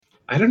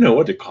I don't know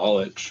what to call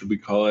it. Should we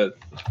call it?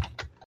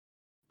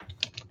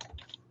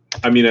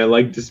 I mean, I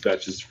like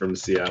Dispatches from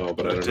Seattle,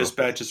 but I don't know.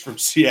 Dispatches from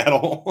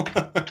Seattle.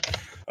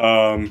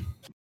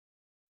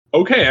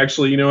 Okay,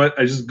 actually, you know what?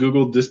 I just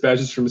Googled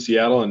Dispatches from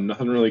Seattle and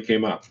nothing really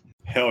came up.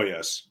 Hell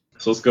yes.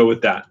 So let's go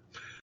with that.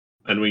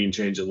 And we can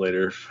change it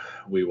later if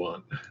we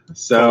want.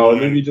 So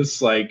maybe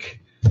just like...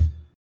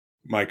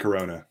 My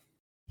Corona.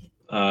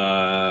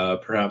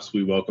 Perhaps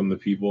we welcome the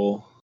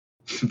people,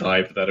 the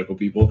hypothetical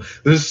people,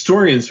 the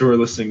historians who are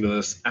listening to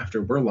this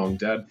after we're long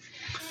dead.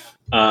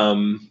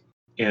 Don't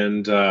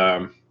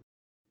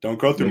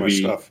go through my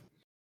stuff.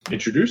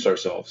 Introduce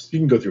ourselves. You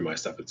can go through my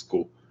stuff. It's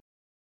cool.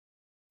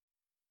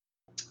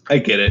 I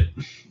get it.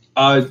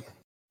 I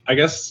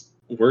guess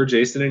we're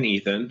Jason and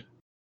Ethan.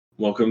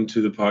 Welcome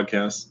to the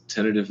podcast,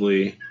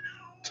 tentatively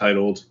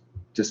titled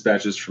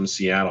Dispatches from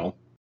Seattle.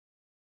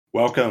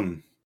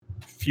 Welcome,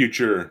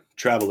 future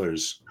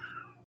travelers.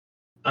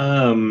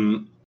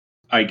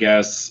 I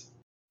guess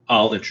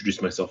I'll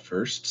introduce myself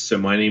first. So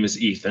my name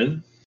is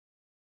Ethan.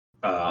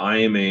 I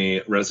am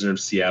a resident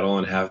of Seattle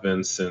and have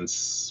been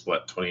since,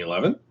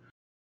 2011?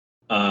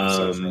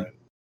 Sounds right.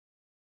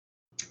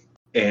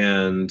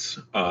 And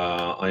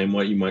I am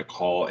what you might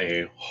call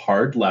a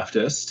hard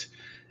leftist.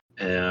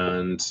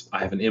 And I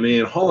have an MA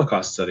in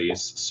Holocaust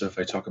Studies. So if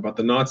I talk about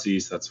the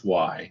Nazis, that's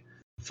why.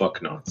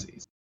 Fuck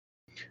Nazis.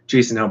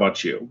 Jason, how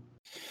about you?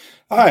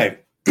 Hi,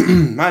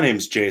 my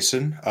name's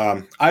Jason.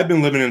 I've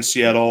been living in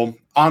Seattle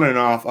on and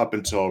off up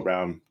until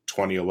around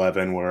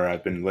 2011, where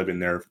I've been living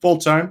there full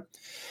time.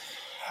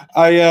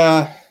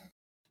 I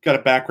got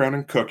a background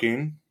in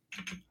cooking.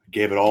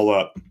 Gave it all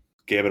up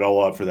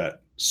for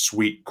that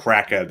sweet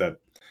crack at the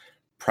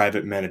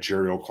private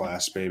managerial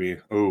class, baby.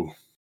 Ooh,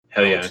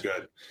 hell yeah, that's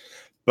good.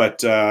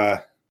 But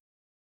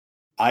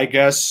I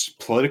guess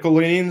political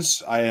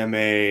leanings, I am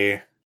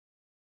a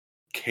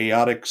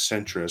chaotic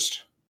centrist.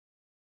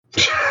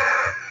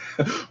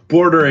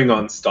 Bordering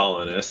on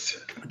Stalinist.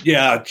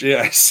 Yeah,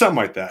 something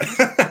like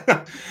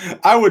that.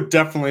 I would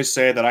definitely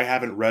say that I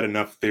haven't read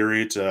enough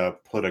theory to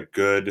put a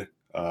good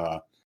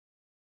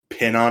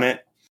pin on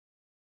it.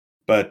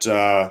 But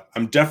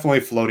I'm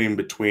definitely floating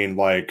between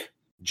like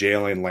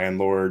jailing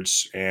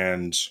landlords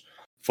and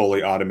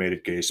fully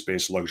automated gay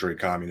space luxury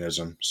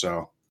communism.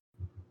 So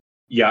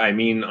yeah, I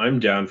mean, I'm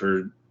down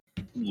for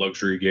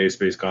luxury gay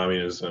space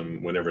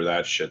communism whenever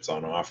that shit's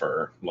on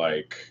offer.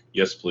 Like,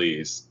 yes,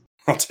 please.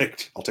 I'll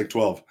take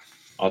 12.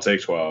 I'll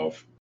take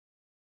 12.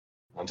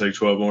 I'll take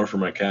 12 more for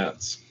my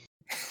cats.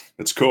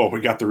 That's cool. We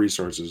got the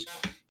resources.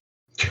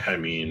 I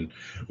mean,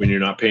 when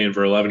you're not paying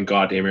for 11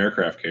 goddamn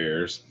aircraft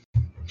carriers.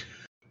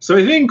 So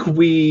I think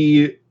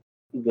we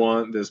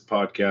want this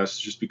podcast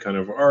to just be kind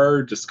of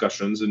our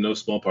discussions, in no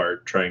small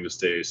part, trying to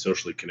stay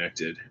socially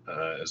connected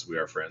as we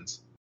are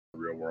friends in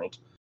the real world.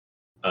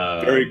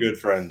 Very good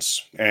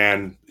friends.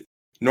 And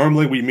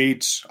normally we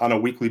meet on a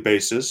weekly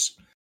basis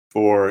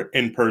for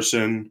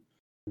in-person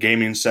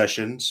gaming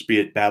sessions, be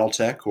it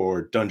Battletech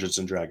or Dungeons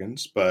and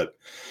Dragons. But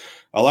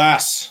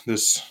alas,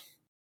 this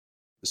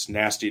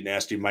nasty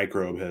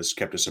microbe has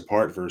kept us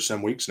apart for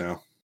some weeks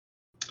now.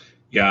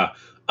 Yeah.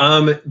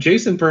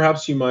 Jason,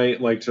 perhaps you might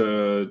like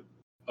to,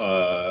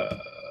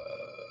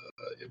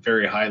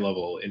 very high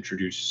level,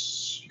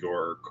 introduce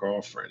your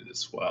girlfriend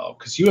as well,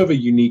 because you have a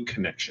unique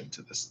connection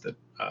to this that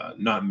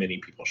not many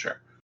people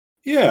share.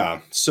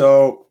 Yeah.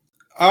 So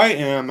I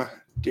am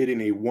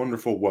dating a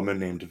wonderful woman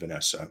named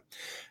Vanessa,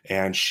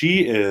 and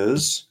she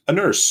is a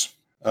nurse.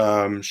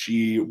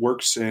 She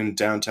works in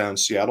downtown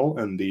Seattle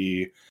in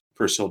the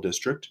Purcell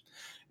district,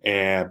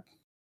 and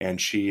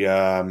she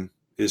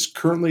is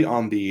currently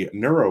on the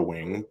neuro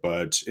wing,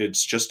 but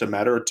it's just a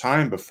matter of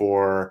time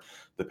before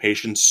the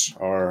patients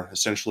are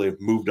essentially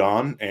moved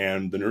on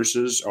and the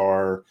nurses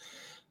are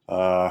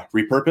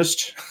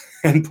repurposed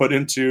and put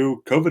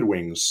into COVID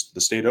wings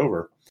the state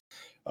over.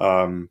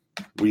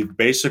 We've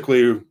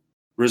basically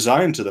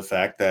resigned to the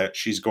fact that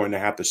she's going to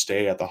have to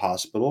stay at the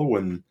hospital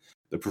when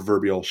the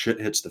proverbial shit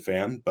hits the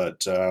fan,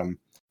 but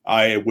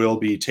I will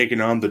be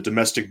taking on the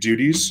domestic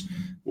duties.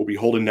 We'll be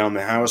holding down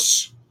the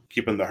house,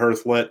 keeping the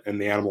hearth lit,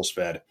 and the animals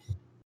fed.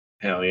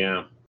 Hell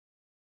yeah.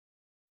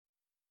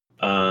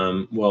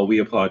 Well, we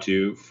applaud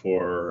you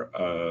for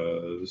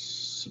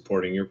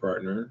supporting your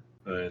partner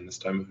in this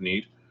time of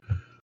need,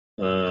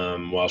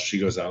 while she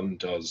goes out and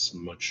does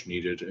much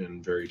needed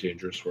and very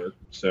dangerous work.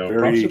 So very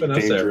props to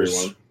Vanessa,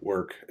 everyone.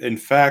 Work. In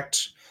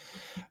fact,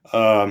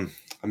 a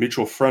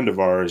mutual friend of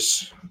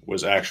ours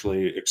was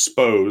actually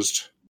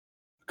exposed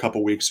a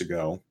couple weeks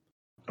ago.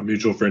 A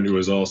mutual friend who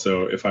was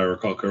also, if I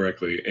recall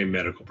correctly, a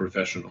medical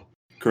professional.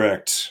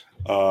 Correct.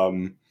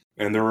 And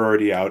they're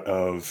already out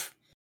of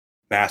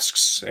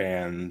masks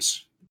and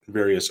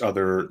various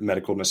other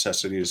medical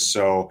necessities.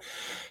 So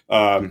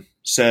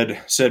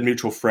said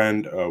mutual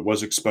friend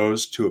was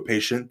exposed to a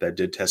patient that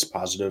did test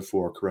positive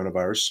for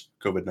coronavirus,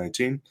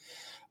 COVID-19.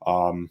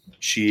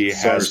 She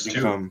has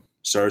become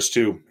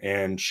SARS-2,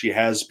 and she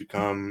has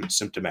become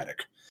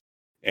symptomatic.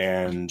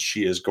 and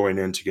she is going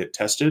in to get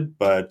tested.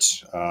 But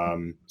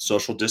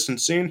social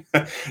distancing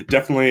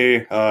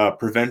definitely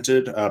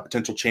prevented a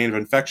potential chain of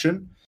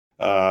infection,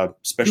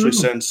 especially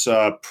since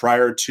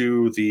prior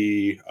to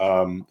the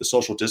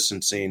social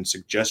distancing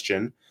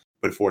suggestion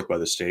put forth by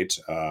the state,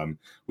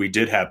 we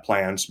did have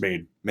plans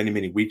made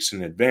many weeks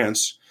in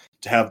advance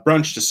to have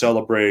brunch to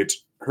celebrate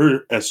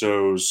her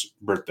SO's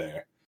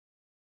birthday.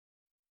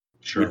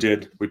 Sure.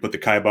 We put the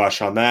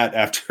kibosh on that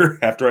after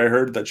I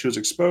heard that she was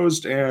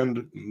exposed,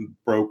 and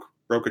broke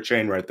a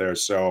chain right there.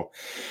 So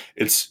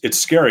it's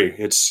scary.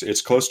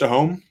 It's close to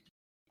home.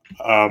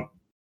 I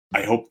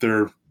hope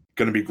they're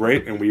going to be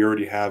great, and we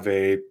already have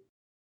an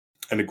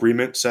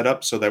agreement set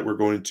up so that we're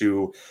going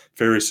to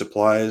ferry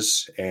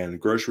supplies and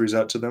groceries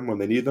out to them when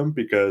they need them,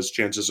 because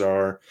chances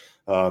are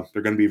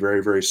they're going to be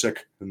very, very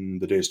sick in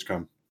the days to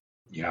come.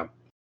 Yeah.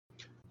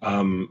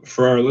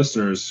 For our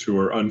listeners who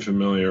are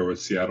unfamiliar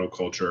with Seattle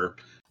culture,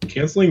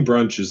 canceling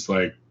brunch is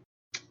like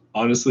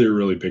honestly a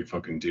really big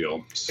fucking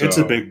deal. So it's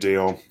a big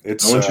deal. I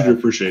want you to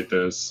appreciate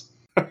this.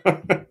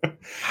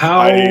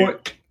 How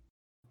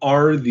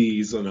are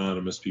these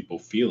anonymous people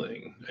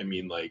feeling? I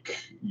mean, like,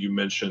 you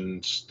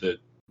mentioned that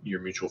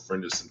your mutual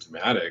friend is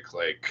symptomatic.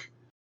 Like,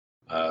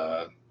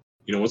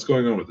 what's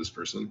going on with this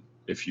person,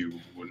 if you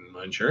wouldn't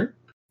mind sharing?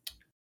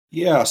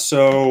 Yeah,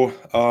 so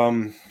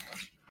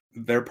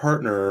their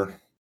partner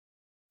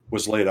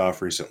was laid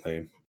off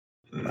recently,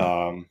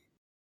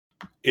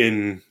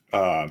 in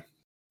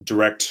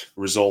direct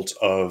result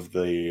of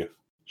the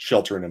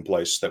sheltering in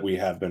place that we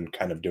have been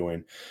kind of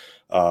doing.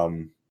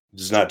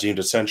 Is not deemed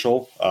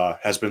essential,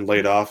 has been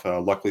laid off.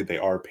 Luckily, they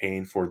are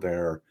paying for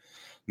their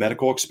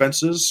medical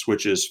expenses,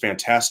 which is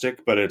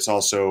fantastic, but it's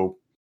also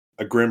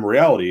a grim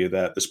reality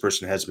that this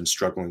person has been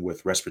struggling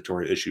with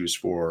respiratory issues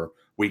for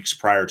weeks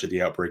prior to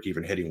the outbreak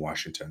even hitting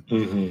Washington.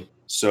 Mm-hmm.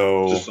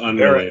 So just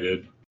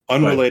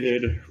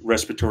unrelated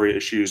respiratory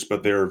issues,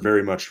 but they're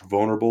very much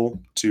vulnerable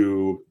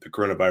to the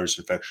coronavirus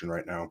infection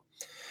right now.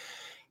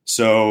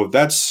 So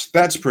that's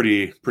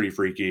pretty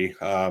freaky.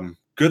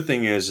 Good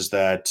thing is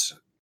that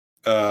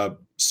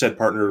said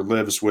partner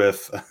lives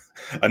with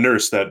a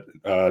nurse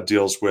that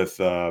deals with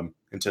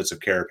intensive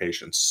care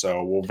patients.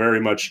 So we'll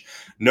very much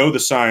know the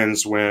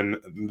signs when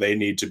they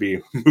need to be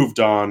moved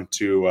on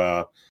to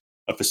a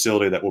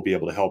facility that will be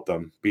able to help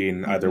them,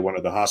 being either one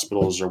of the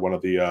hospitals or one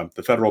of the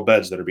federal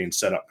beds that are being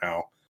set up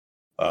now.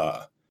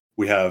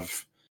 We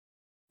have,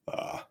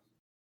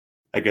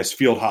 I guess,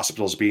 field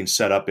hospitals being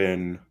set up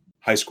in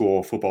high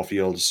school football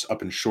fields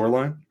up in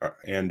Shoreline,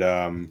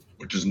 and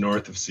which is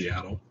north of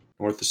Seattle.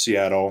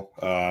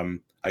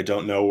 I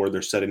don't know where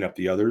they're setting up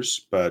the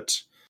others, but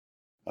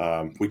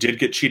we did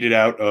get cheated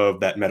out of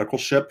that medical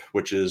ship,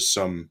 which is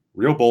some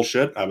real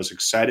bullshit. I was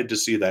excited to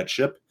see that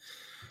ship.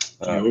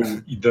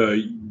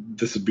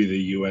 This would be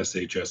the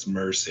USHS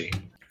Mercy.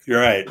 You're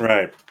right.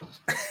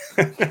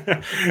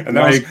 And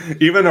that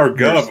was, even our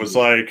gov was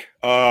like,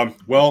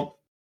 well,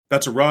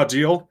 that's a raw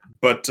deal,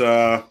 but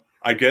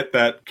I get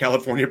that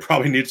California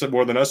probably needs it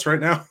more than us right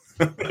now.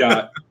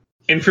 Yeah.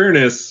 In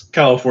fairness,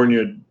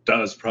 California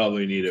does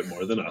probably need it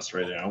more than us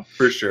right now.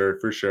 For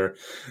sure.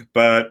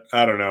 But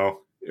I don't know.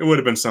 It would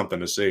have been something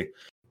to see.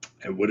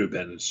 It would have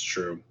been. It's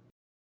true.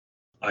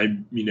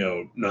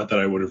 Not that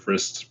I would have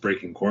risked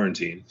breaking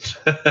quarantine.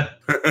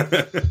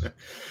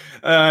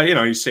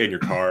 You stay in your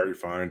car, you're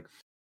fine.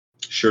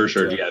 Sure.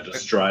 Yeah,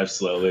 just drive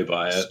slowly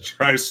by it. Just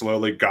drive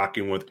slowly,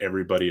 gawking with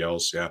everybody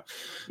else. Yeah.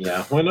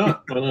 Yeah, why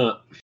not?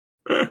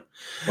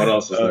 What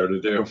else is there to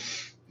do?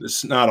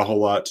 There's not a whole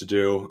lot to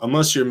do,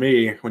 unless you're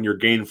me when you're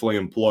gainfully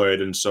employed,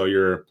 and so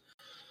you're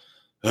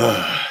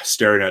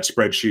staring at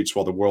spreadsheets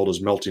while the world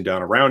is melting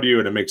down around you,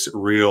 and it makes it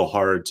real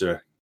hard to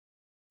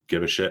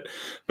give a shit.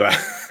 But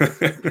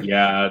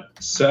yeah,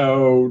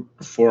 so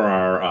for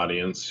our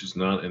audience who's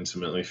not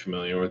intimately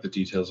familiar with the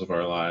details of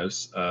our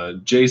lives,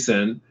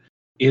 Jason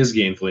is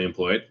gainfully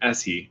employed,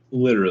 as he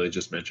literally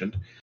just mentioned.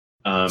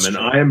 And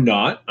I am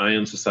not. I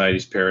am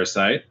society's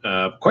parasite,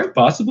 quite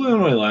possibly on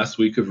my last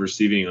week of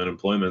receiving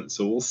unemployment.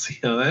 So we'll see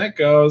how that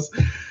goes.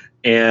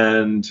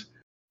 And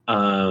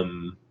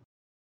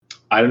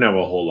I don't have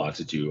a whole lot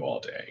to do all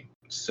day.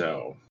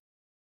 So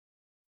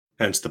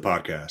hence the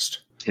podcast.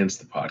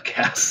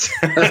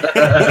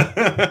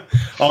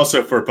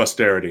 Also for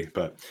posterity,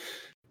 but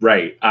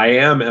right. I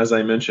am, as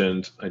I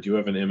mentioned, I do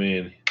have an MA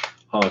in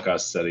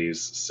Holocaust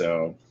studies.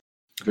 So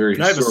very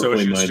I have a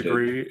historically associate's minded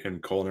degree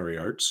in culinary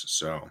arts.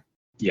 So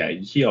yeah,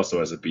 he also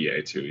has a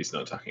BA too. He's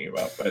not talking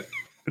about, but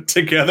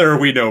together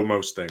we know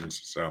most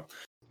things. So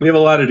we have a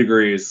lot of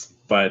degrees,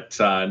 but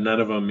none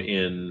of them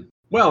in.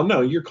 Well, no,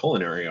 your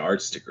culinary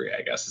arts degree,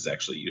 I guess, is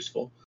actually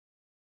useful.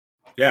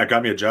 Yeah, it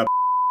got me a job.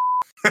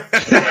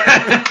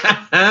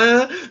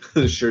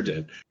 Sure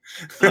did.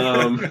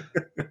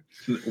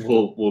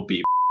 We'll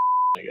beat,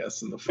 I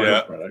guess, in the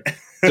final product.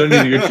 Don't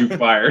need to get you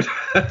fired.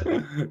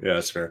 Yeah,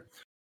 that's fair.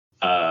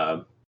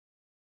 Yeah,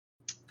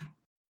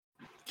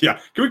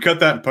 can we cut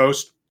that in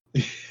post?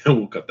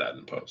 We'll cut that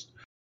in post.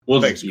 We'll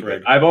Thanks, just beep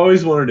Greg. it. I've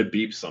always wanted to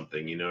beep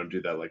something,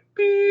 do that like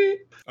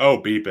beep. Oh,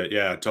 beep it.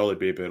 Yeah, totally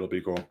beep it. It'll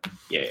be cool.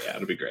 Yeah,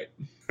 it'll be great.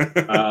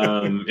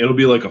 It'll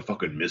be like a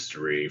fucking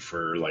mystery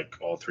for like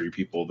all three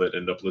people that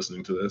end up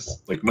listening to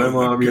this. Like my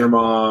mom, your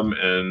mom,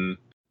 and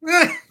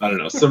I don't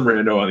know, some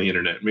rando on the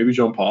internet. Maybe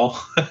John Paul.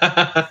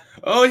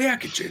 Oh yeah,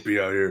 get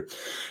JP out here.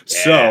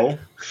 Yeah. So,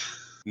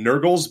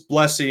 Nurgle's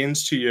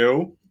blessings to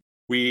you.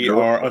 We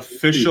are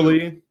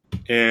officially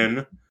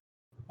in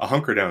a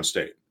hunker down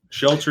state,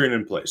 sheltering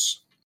in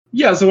place.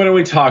 Yeah, so why don't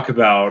we talk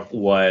about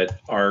what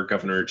our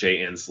Governor Jay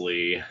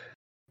Inslee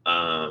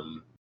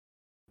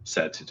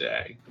said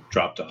today,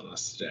 dropped on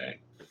us today.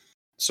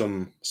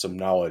 Some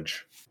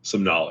knowledge.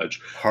 Some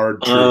knowledge.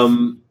 Hard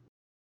truth.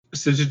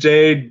 So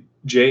today,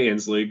 Jay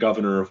Inslee,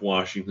 Governor of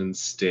Washington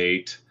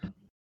State,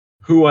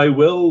 who I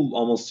will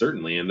almost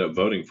certainly end up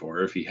voting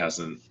for if he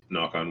hasn't,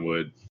 knock on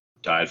wood,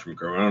 died from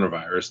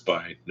coronavirus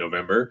by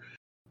November.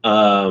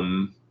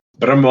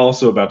 But I'm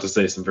also about to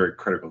say some very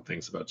critical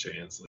things about Jay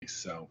Inslee.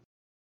 So,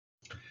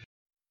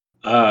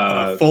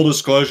 full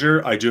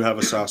disclosure, I do have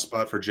a soft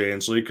spot for Jay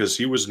Inslee because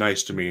he was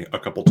nice to me a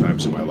couple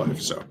times in my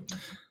life. So,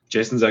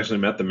 Jason's actually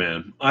met the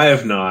man. I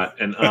have not,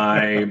 and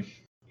I,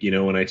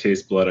 when I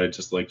taste blood, I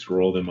just like to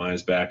roll them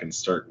eyes back and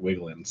start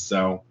wiggling.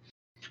 So,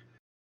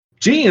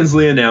 Jay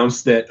Inslee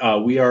announced that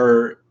we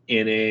are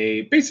in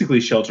a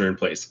basically shelter in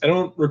place. I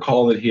don't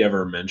recall that he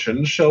ever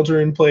mentioned shelter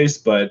in place,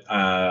 but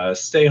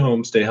stay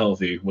home, stay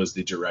healthy was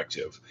the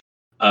directive.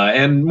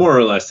 And more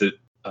or less it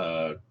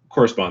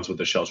corresponds with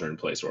the shelter in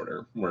place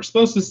order. We're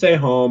supposed to stay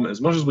home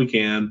as much as we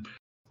can.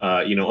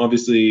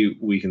 Obviously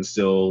we can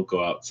still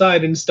go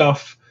outside and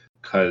stuff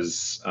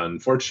because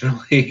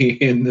unfortunately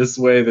in this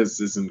way,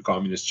 this isn't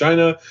communist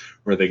China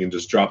where they can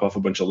just drop off a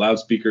bunch of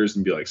loudspeakers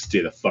and be like,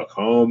 stay the fuck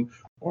home,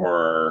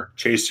 or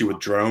chase you with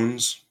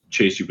drones.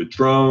 Or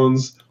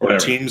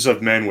whatever. Teams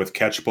of men with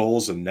catch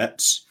bowls and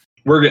nets.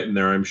 We're getting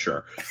there, I'm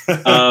sure.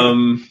 I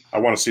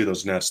want to see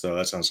those nets, though.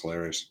 That sounds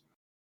hilarious.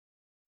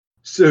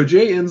 So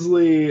Jay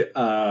Inslee,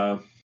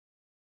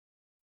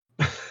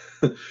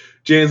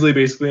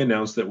 basically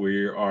announced that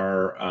we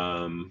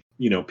are,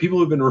 people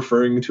have been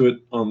referring to it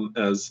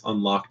as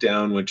on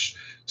lockdown, which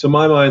to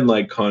my mind,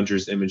 like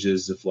conjures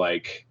images of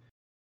like,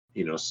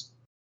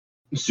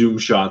 Zoom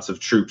shots of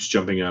troops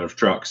jumping out of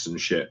trucks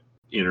and shit.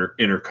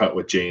 Intercut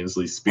with Jay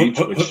Inslee's speech,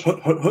 which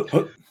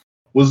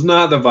was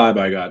not the vibe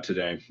I got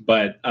today.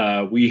 But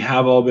we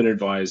have all been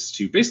advised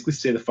to basically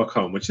stay the fuck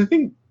home, which I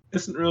think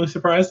isn't really a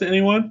surprise to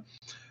anyone.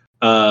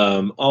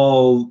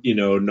 All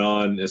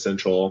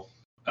non-essential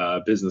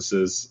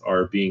businesses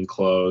are being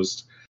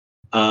closed.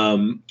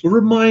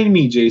 Remind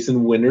me,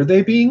 Jason, when are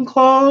they being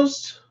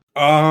closed?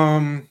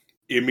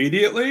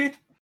 Immediately?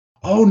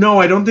 Oh no,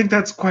 I don't think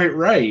that's quite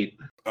right.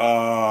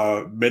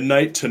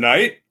 Midnight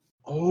tonight?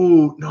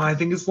 Oh, no, I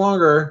think it's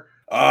longer.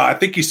 I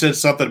think he said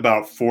something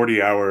about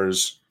 40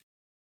 hours.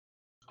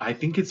 I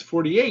think it's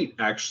 48,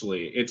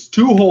 actually. It's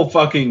 2 whole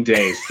fucking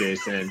days,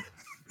 Jason.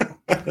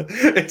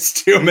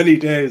 It's too many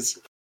days.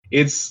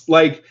 It's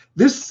like,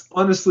 this,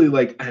 honestly,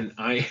 like, and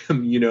I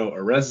am,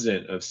 a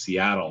resident of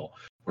Seattle,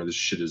 where this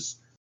shit has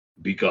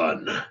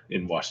begun,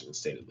 in Washington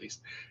State, at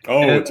least.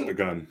 Oh, and it's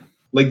begun.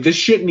 Like, this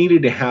shit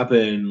needed to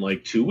happen,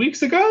 like, 2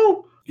 weeks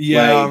ago?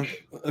 Yeah.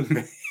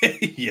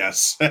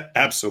 Yes,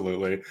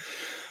 absolutely.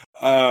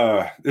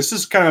 This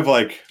is kind of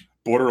like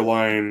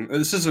borderline.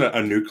 This isn't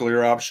a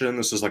nuclear option.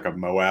 This is like a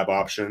Moab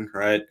option,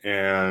 right?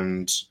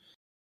 And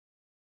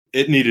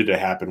it needed to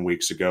happen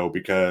weeks ago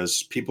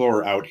because people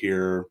are out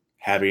here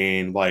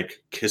having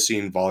like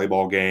kissing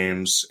volleyball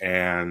games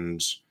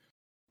and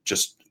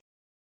just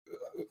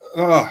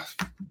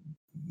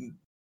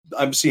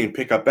I'm seeing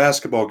pickup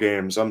basketball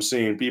games. I'm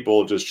seeing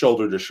people just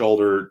shoulder to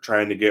shoulder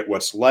trying to get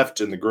what's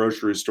left in the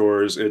grocery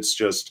stores.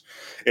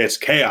 It's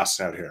chaos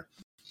out here.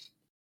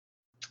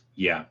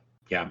 Yeah.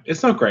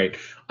 It's not great.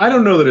 I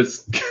don't know that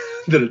it's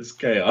that it's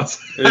chaos.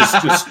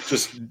 It's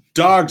just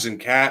dogs and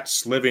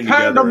cats living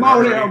together.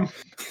 Pandemonium.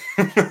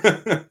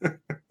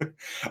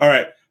 All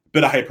right,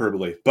 bit of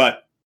hyperbole,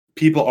 but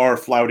people are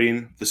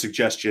flouting the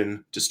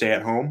suggestion to stay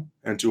at home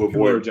and to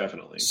avoid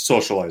definitely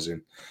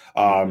socializing,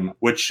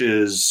 which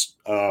is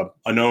a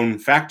known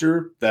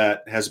factor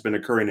that has been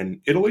occurring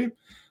in Italy.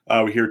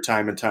 We hear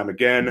time and time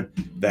again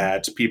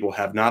that people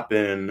have not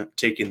been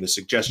taking the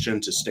suggestion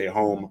to stay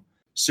home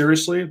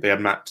seriously. They have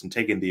not been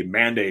taking the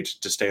mandate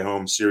to stay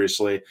home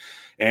seriously.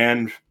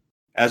 And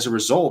as a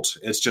result,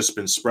 it's just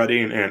been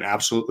spreading and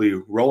absolutely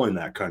rolling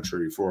that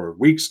country for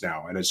weeks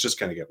now. And it's just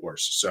going to get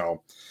worse.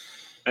 So,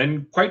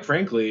 and quite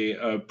frankly,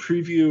 a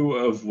preview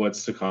of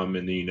what's to come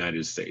in the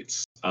United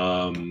States.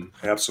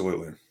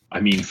 Absolutely. I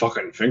mean,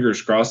 fucking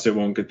fingers crossed it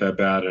won't get that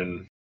bad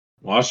in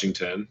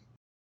Washington.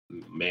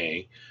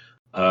 May.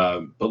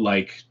 But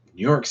like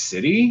New York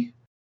City?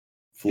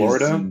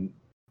 Florida?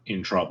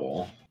 In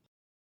trouble.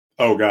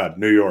 Oh, God.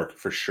 New York,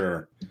 for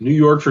sure. New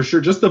York, for sure.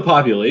 Just the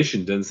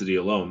population density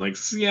alone. Like,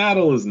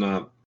 Seattle is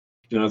not,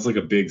 it's like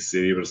a big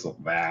city, but it's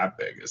not that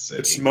big a city.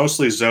 It's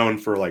mostly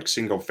zoned for, like,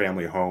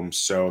 single-family homes,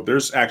 so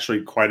there's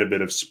actually quite a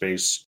bit of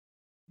space.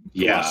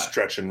 Yeah.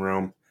 Stretch and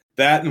room.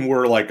 that, and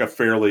we're like a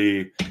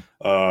fairly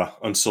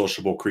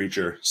unsociable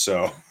creature.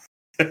 So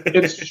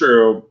It's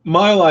true.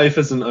 My life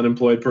as an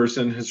unemployed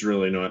person has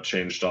really not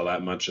changed all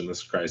that much in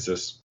this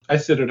crisis. I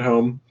sit at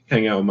home,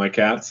 hang out with my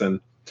cats, and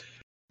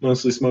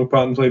mostly smoke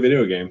pot and play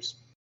video games.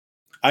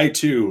 I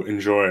too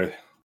enjoy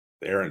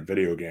the errant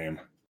video game.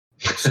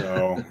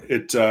 So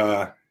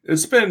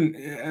it's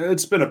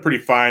been a pretty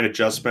fine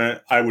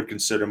adjustment. I would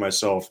consider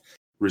myself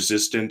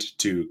resistant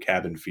to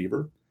cabin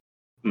fever.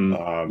 When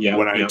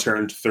I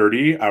turned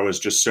 30, I was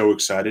just so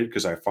excited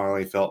because I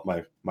finally felt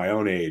my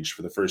own age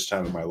for the first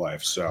time in my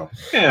life. So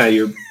yeah,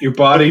 your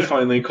body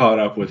finally caught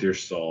up with your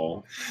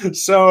soul.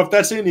 So if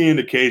that's any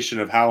indication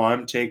of how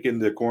I'm taking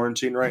the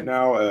quarantine right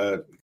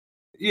now,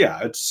 yeah,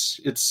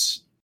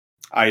 it's.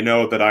 I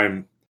know that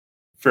I'm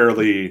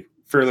fairly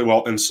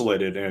well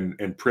insulated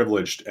and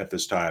privileged at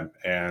this time,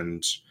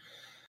 and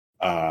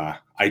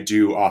I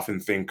do often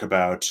think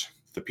about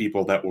the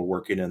people that are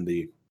working in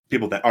the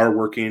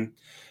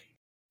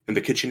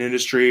kitchen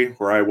industry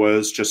where I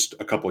was just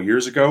a couple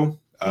years ago,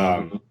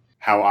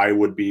 how I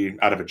would be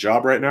out of a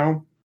job right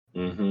now,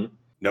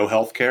 no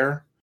health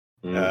care,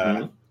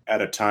 at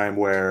a time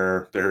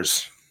where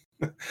there's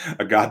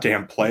a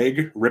goddamn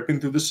plague ripping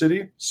through the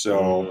city.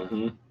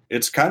 So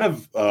it's kind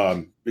of,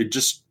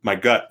 my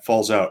gut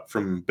falls out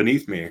from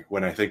beneath me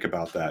when I think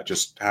about that,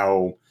 just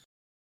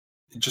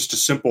a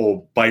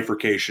simple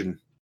bifurcation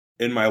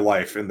in my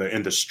life, in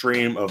the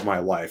stream of my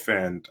life,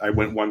 and I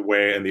went one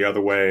way, and the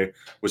other way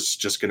was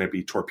just going to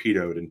be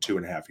torpedoed in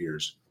 2.5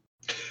 years.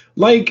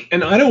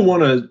 And I don't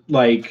want to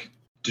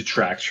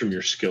detract from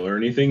your skill or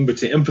anything, but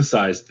to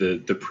emphasize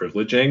the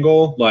privilege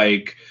angle,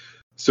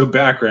 so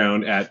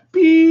background at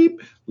Beep,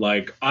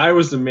 I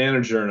was the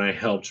manager and I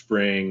helped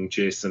bring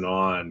Jason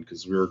on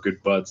because we were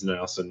good buds, and I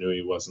also knew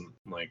he wasn't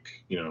I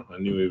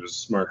knew he was a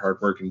smart,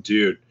 hardworking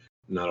dude,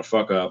 not a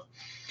fuck up.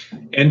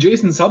 And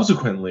Jason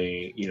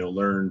subsequently,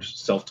 learned,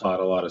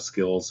 self-taught a lot of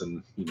skills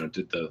and,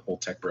 did the whole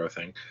tech bro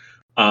thing.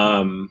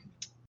 But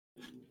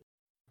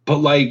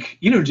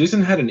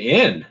Jason had an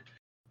in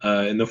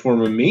the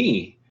form of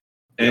me.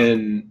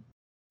 And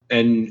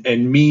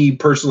me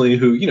personally,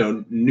 who,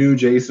 knew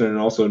Jason and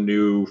also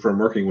knew from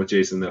working with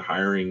Jason that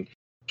hiring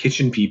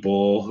kitchen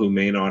people who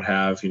may not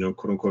have,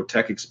 quote unquote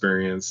tech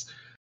experience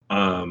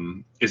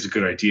is a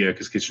good idea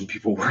because kitchen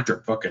people work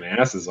their fucking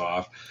asses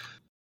off.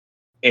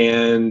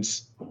 And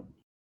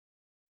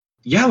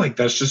yeah,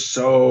 that's just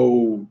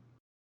so,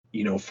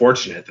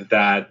 fortunate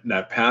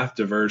that path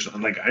diverged.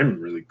 I'm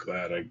really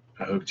glad I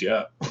hooked you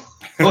up.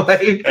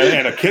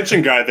 And a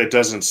kitchen guy that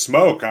doesn't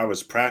smoke, I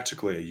was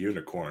practically a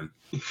unicorn.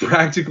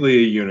 Practically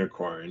a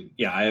unicorn.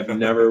 Yeah, I have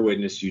never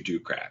witnessed you do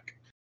crack.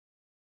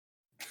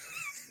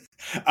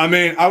 I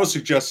mean, I was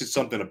suggesting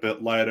something a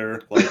bit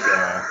lighter, a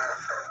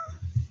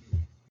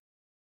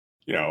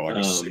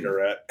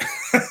cigarette,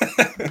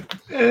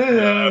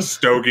 a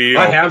stogie.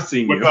 I have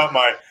seen whip you. out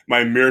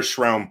my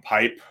Meerschaum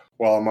pipe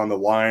while I'm on the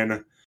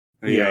line.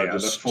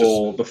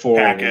 The full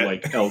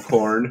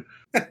Elkhorn.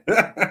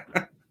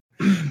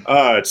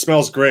 It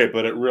smells great,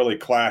 but it really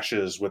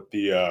clashes with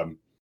the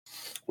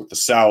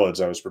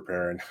salads I was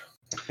preparing.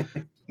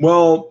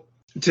 Well,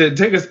 to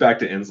take us back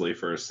to Inslee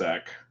for a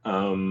sec,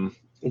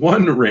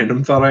 one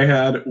random thought I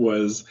had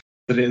was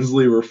that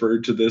Inslee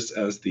referred to this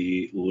as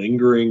the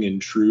lingering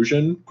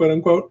intrusion, quote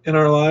unquote, in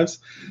our lives.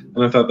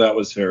 And I thought that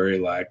was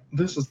very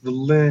this is the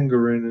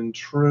lingering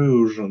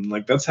intrusion.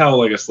 That's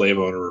how a slave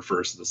owner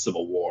refers to the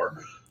Civil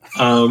War.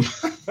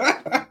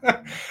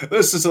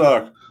 This is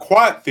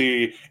quite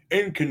the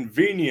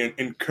inconvenient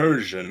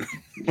incursion.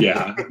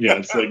 Yeah.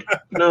 It's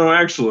no,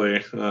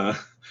 actually,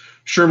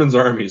 Sherman's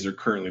armies are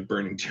currently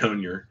burning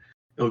down your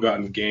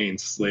ill-gotten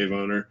gains, slave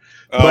owner.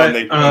 And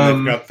they've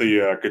got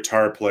the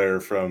guitar player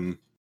from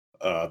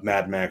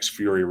Mad Max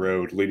Fury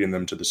Road leading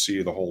them to the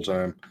sea the whole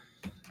time.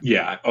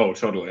 Yeah. Oh,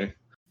 totally.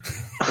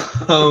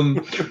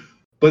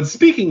 But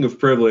speaking of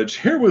privilege,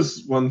 here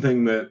was one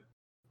thing that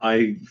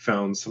I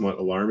found somewhat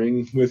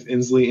alarming with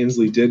Inslee.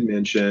 Inslee did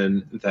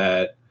mention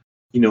that,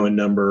 a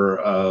number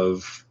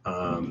of,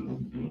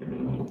 all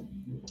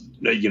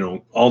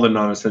the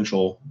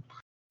non-essential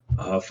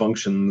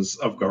functions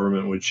of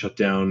government would shut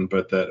down,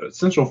 but that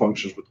essential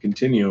functions would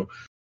continue.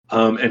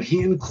 And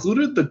he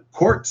included the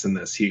courts in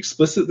this. He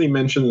explicitly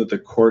mentioned that the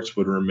courts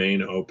would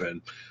remain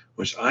open,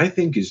 which I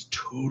think is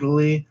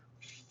totally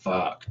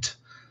fucked.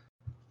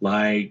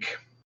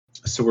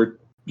 So we're,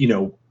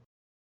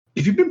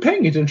 if you've been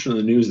paying attention to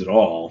the news at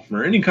all,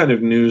 or any kind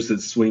of news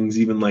that swings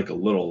even a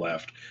little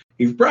left,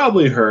 you've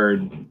probably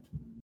heard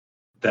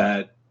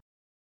that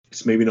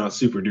it's maybe not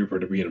super duper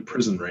to be in a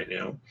prison right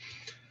now.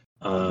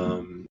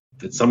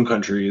 That some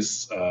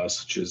countries,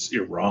 such as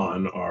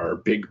Iran, are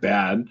big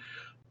bad,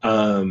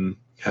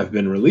 have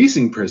been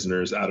releasing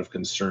prisoners out of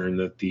concern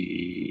that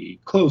the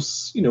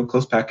close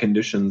packed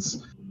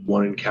conditions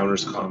one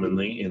encounters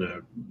commonly in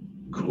a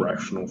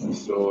correctional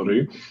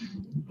facility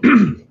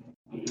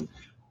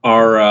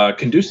are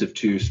conducive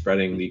to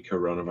spreading the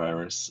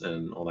coronavirus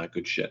and all that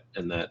good shit,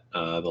 and that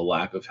the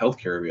lack of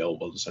healthcare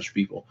available to such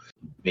people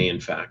may, in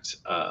fact,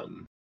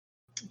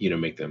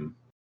 make them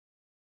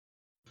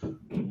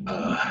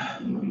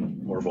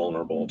more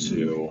vulnerable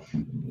to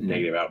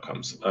negative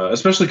outcomes,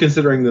 especially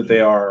considering that they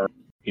are,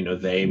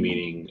 they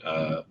meaning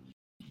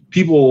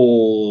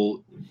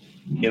people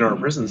in our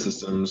prison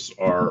systems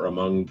are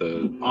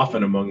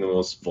often among the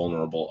most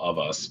vulnerable of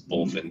us,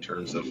 both in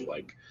terms of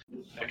like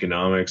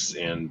economics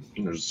and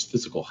just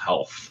physical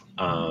health.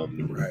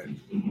 Right.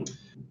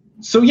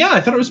 So yeah,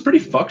 I thought it was pretty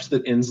fucked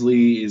that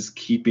Inslee is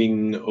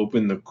keeping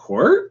open the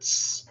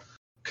courts,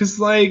 because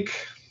like,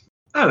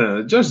 I don't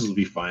know, the judges will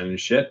be fine and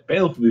shit.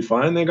 Bailiff will be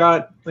fine. They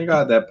got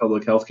that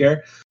public health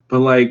care. But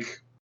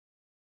like,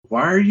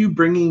 why are you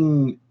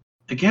bringing,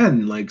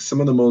 again, like some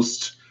of the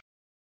most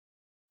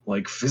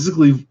like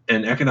physically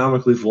and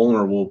economically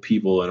vulnerable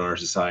people in our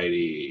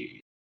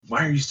society?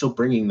 Why are you still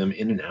bringing them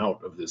in and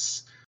out of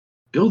this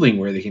building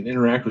where they can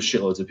interact with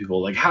shitloads of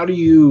people? Like, how do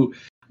you,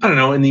 I don't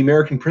know, in the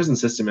American prison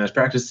system as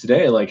practiced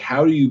today, like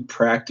how do you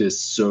practice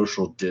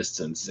social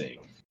distancing?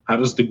 How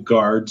does the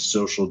guard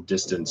social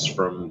distance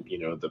from,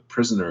 the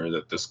prisoner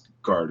that this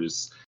guard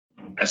is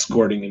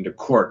escorting into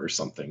court or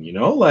something,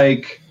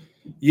 like?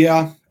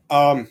 Yeah.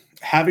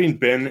 Having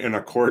been in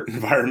a court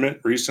environment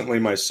recently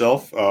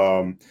myself,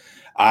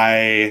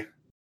 I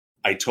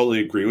totally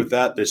agree with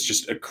that. There's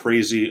just a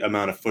crazy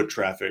amount of foot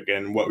traffic,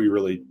 and what we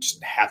really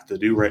just have to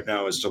do right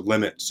now is to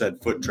limit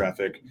said foot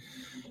traffic.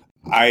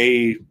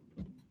 I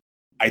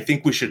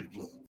think we should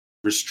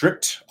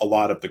restrict a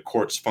lot of the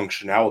court's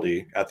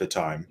functionality at the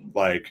time.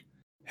 Like,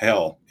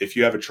 hell, if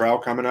you have a trial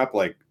coming up,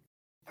 like,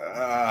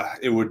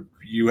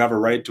 you have a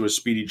right to a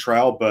speedy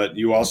trial, but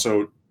you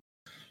also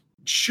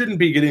shouldn't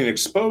be getting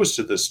exposed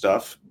to this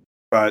stuff.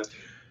 But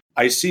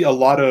I see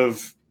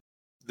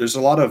there's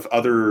a lot of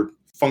other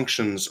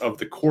functions of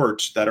the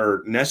court that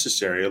are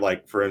necessary.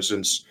 Like, for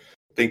instance,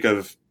 think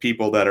of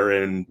people that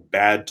are in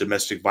bad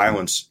domestic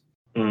violence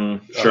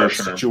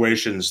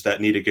situations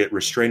that need to get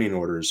restraining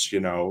orders.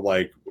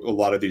 Like a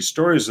lot of these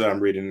stories that I'm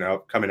reading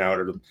coming out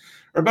are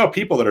about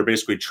people that are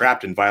basically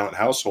trapped in violent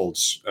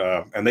households,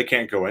 and they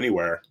can't go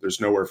anywhere. There's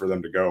nowhere for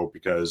them to go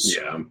because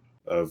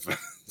of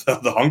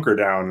the hunker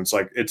down. It's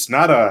like it's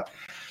not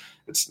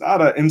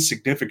an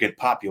insignificant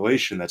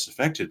population that's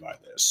affected by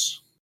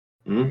this.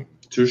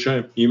 Touche.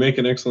 You make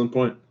an excellent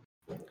point.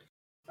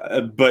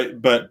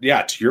 But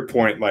yeah, to your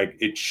point, like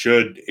it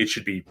should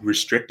be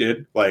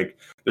restricted. Like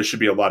there should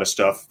be a lot of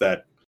stuff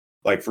that,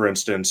 like for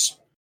instance,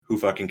 who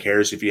fucking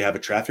cares if you have a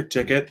traffic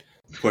ticket?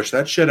 Push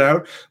that shit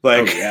out.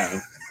 Like,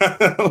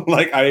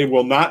 like I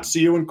will not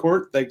see you in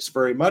court. Thanks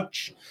very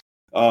much.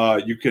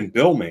 You can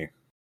bill me,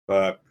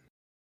 but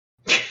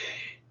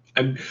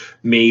and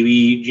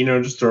maybe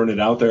just throwing it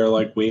out there,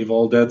 like waive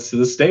all debts to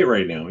the state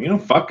right now.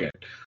 Fuck it.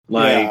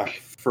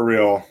 Like for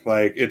real.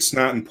 Like it's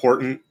not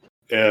important.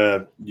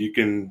 You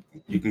can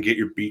get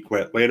your beak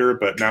wet later,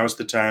 but now's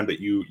the time that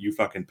you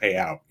fucking pay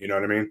out. You know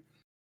what I mean?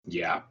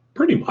 Yeah,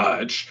 pretty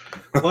much.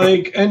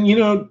 Like, and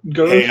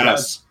go to pay the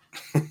us.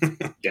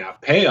 Feds. Yeah,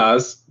 pay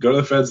us. Go to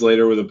the feds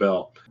later with a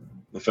bill.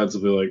 The feds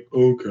will be like,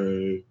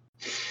 okay.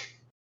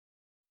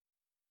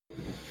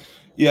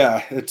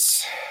 Yeah,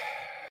 it's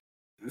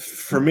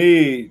for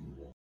me.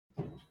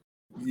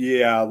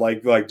 Yeah,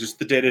 like just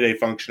the day-to-day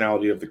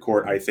functionality of the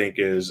court, I think,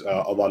 is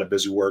a lot of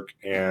busy work,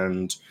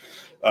 and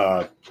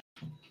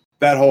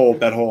that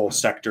whole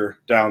sector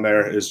down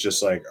there is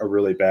just like a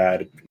really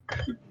bad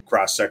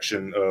cross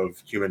section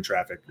of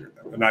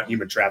not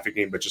human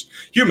trafficking, but just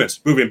humans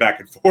moving back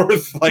and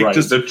forth. Like right.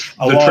 just the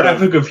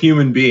traffic of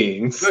human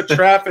beings. The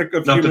traffic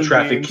of not human the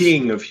trafficking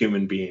beings. Of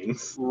human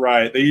beings.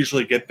 Right. They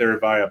usually get there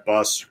via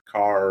bus,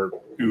 car,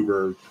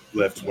 Uber,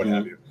 Lyft, what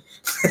have you.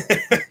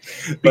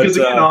 Because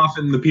again,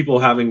 often the people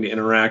having to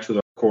interact with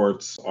our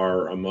courts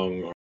are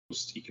among our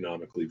most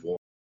economically vulnerable.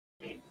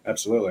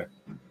 Absolutely.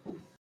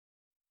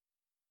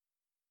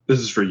 This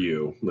is for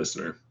you,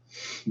 listener.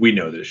 We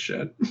know this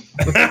shit.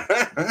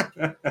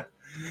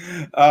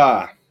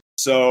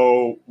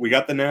 So we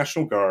got the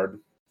National Guard.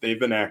 They've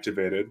been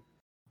activated.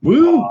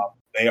 Woo!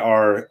 They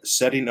are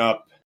setting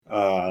up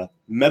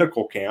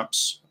medical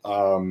camps.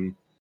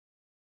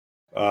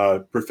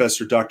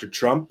 Professor Dr.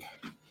 Trump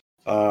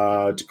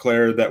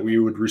declared that we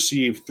would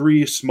receive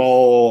 3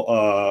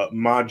 small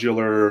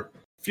modular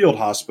field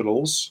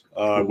hospitals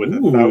with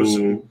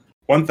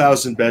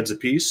 1,000 beds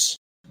apiece.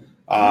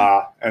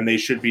 And they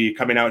should be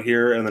coming out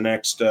here in the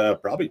next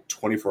probably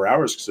 24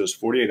 hours because it was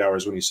 48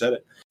 hours when he said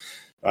it.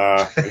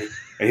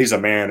 And he's a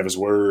man of his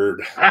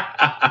word.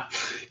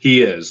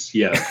 He is,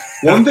 yeah.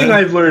 One thing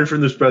I've learned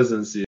from this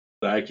presidency is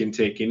that I can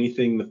take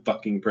anything the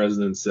fucking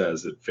president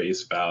says at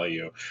face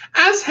value,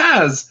 as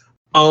has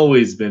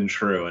always been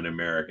true in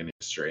American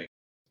history.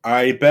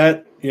 I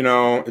bet,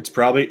 it's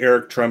probably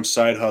Eric Trump's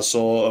side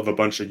hustle of a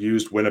bunch of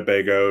used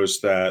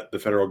Winnebagos that the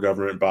federal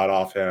government bought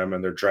off him,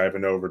 and they're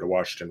driving over to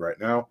Washington right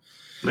now.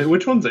 Wait,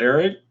 which one's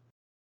Eric?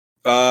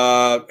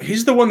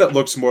 He's the one that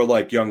looks more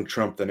like young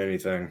Trump than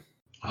anything.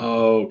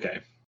 Oh, okay.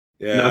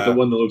 Yeah. Not the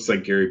one that looks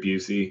like Gary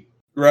Busey.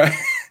 Right.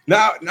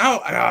 No,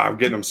 I'm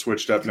getting them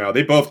switched up now.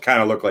 They both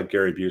kind of look like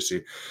Gary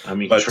Busey. I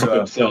mean, but, Trump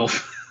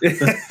himself.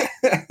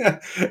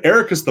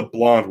 Eric is the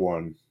blonde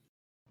one.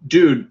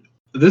 Dude,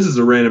 this is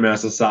a random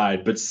ass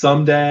aside, but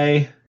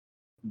someday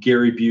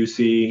Gary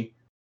Busey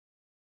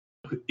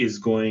is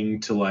going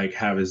to like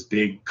have his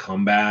big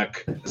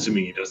comeback,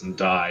 assuming he doesn't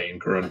die in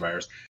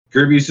coronavirus.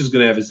 Gary Busey is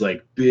going to have his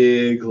like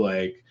big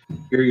like,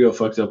 here you go,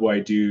 fucked up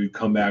white dude,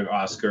 comeback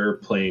Oscar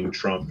playing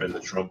Trump in the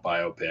Trump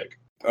biopic.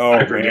 Oh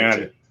I predict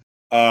man,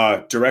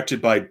 it.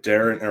 Directed by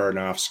Darren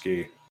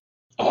Aronofsky.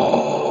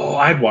 Oh,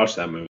 I'd watch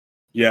that movie.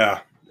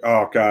 Yeah.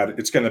 Oh god,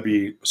 it's gonna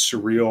be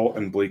surreal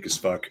and bleak as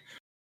fuck.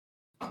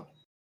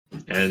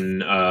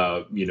 And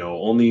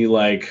only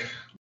like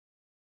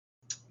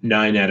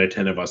 9 out of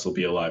 10 of us will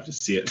be alive to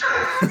see it.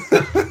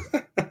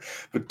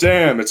 But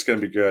damn, it's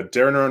gonna be good.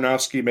 Darren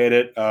Aronofsky made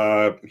it.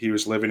 He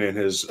was living in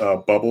his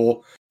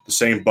bubble, the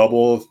same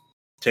bubble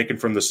taken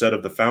from the set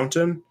of The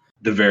Fountain.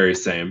 The very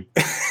same.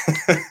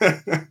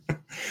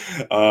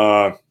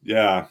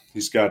 Yeah,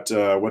 he's got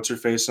what's her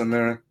face in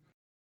there?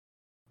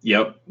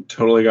 Yep,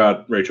 totally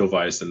got Rachel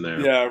Weisz in there.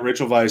 Yeah,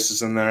 Rachel Weisz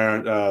is in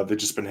there. They've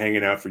just been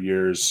hanging out for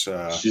years.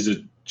 She's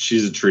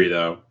a tree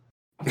though.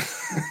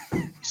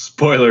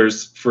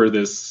 Spoilers for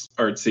this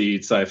artsy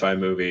sci-fi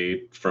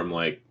movie from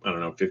like, I don't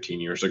know, 15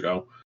 years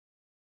ago.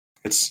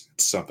 It's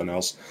something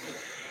else.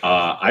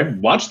 I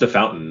watched The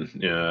Fountain,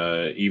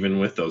 even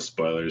with those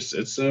spoilers.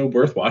 It's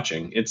worth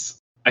watching.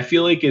 I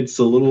feel like it's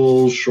a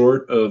little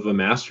short of a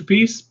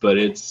masterpiece, but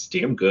it's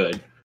damn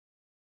good.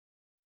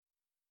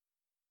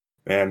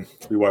 Man,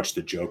 we watched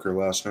The Joker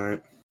last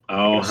night.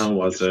 Oh, how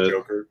was it?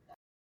 Joker.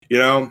 You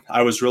know,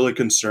 I was really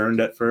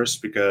concerned at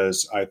first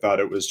because I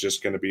thought it was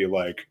just going to be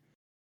like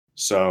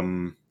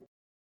some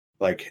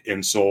like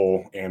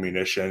insole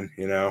ammunition,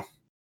 you know?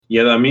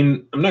 Yeah, I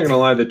mean, I'm not going to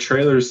lie. The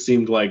trailers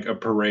seemed like a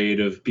parade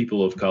of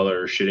people of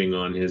color shitting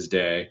on his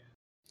day.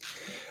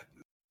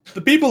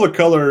 The people of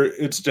color,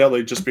 it's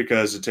deadly just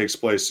because it takes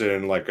place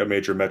in like a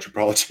major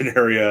metropolitan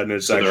area, and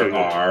it's So actually there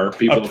are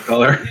people of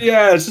color.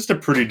 Yeah, it's just a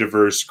pretty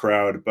diverse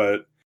crowd,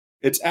 but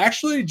it's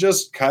actually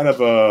just kind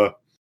of a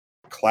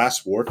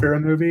class warfare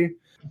movie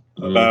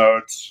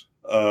about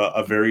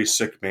a very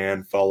sick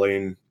man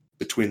falling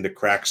between the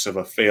cracks of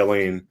a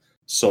failing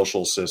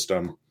social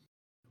system.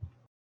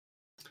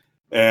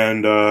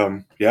 And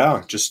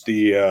just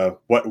the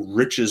what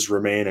riches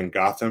remain in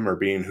Gotham are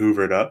being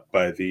hoovered up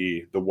by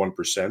the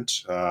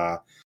 1%,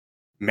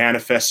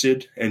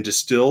 manifested and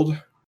distilled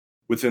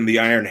within the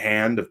iron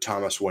hand of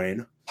Thomas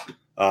Wayne,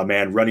 a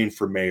man running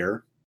for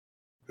mayor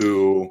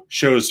who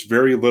shows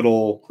very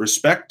little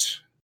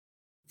respect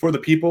for the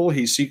people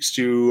he seeks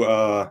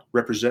to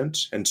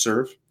represent and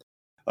serve.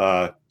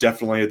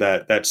 Definitely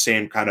that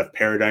same kind of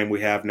paradigm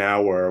we have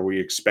now where we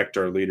expect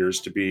our leaders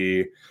to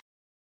be,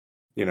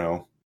 you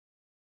know,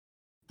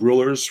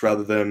 rulers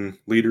rather than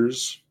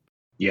leaders.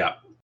 Yeah.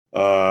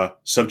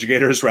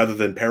 Subjugators rather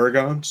than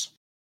paragons.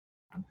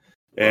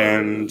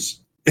 And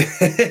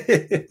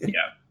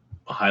yeah,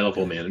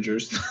 high-level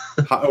managers.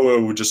 I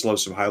would just love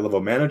some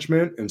high-level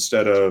management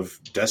instead of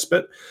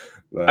despot.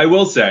 But I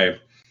will say,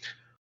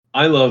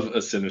 I love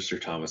a sinister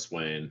Thomas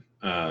Wayne.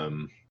 I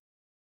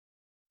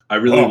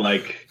really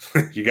like.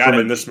 You got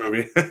it in this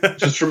movie.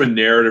 Just from a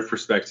narrative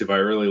perspective, I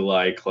really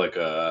like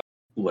I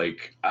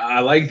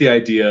like the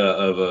idea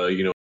of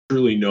a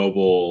truly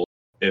noble,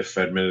 if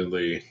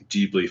admittedly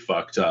deeply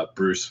fucked up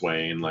Bruce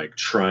Wayne, like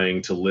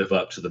trying to live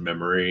up to the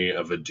memory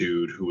of a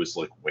dude who was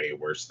like way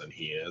worse than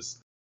he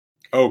is.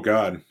 Oh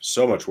God,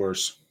 so much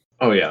worse.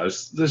 Oh yeah,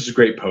 there's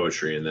great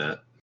poetry in that.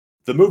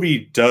 The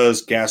movie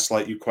does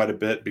gaslight you quite a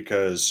bit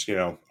because,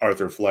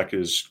 Arthur Fleck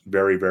is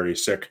very, very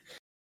sick.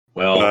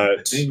 Well,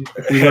 but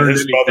we learned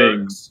his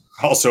mother's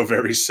also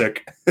very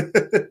sick.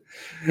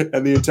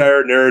 And the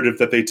entire narrative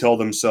that they tell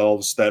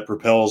themselves that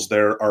propels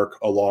their arc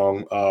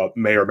along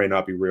may or may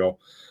not be real,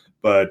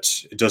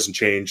 but it doesn't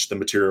change the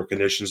material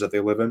conditions that they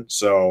live in.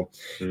 So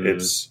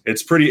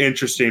it's pretty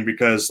interesting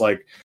because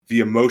like the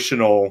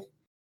emotional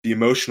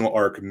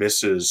arc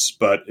misses,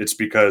 but it's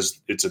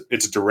because it's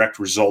a direct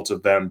result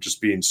of them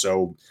just being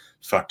so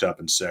fucked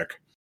up and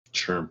sick.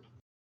 Sure.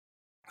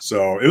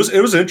 So it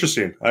was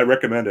interesting. I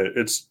recommend it.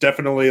 It's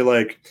definitely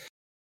like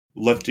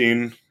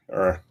lifting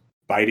or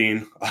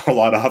biting a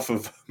lot off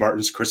of Martin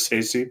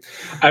Scorsese.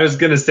 I was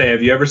gonna say,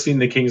 have you ever seen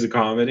The Kings of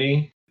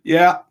Comedy?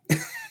 Yeah.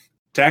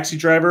 Taxi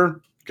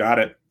Driver, got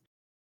it.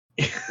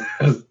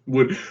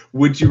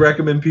 Would you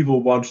recommend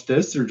people watch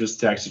this or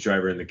just Taxi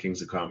Driver and The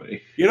Kings of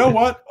Comedy? You know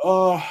what?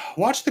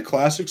 Watch the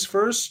classics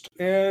first,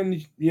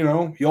 and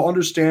you'll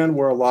understand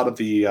where a lot of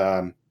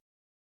the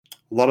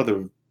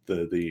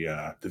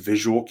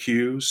visual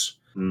cues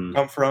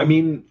come from. I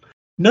mean,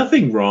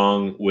 nothing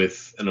wrong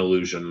with an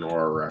illusion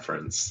or a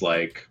reference.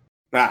 Like,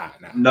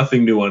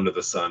 nothing new under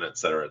the sun, et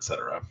cetera, et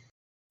cetera.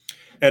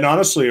 And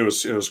honestly, it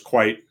was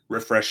quite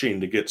refreshing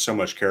to get so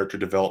much character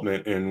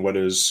development in what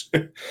is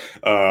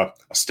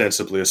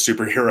ostensibly a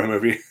superhero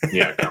movie.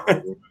 Yeah,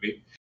 comic book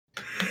movie.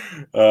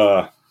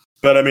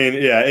 But I mean,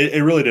 yeah,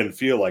 it really didn't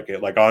feel like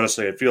it. Like,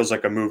 honestly, it feels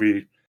like a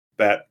movie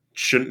that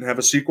shouldn't have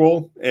a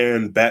sequel,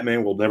 and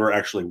Batman will never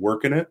actually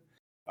work in it.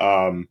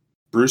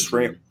 Bruce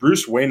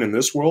Wayne in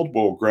this world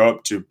will grow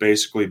up to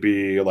basically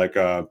be like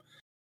a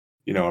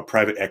a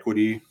private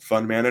equity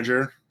fund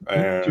manager,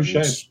 and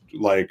touche.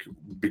 like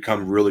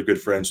become really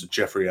good friends with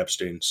Jeffrey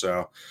Epstein.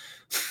 So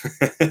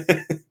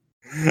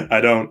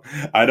I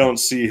don't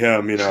see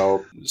him,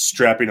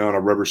 strapping on a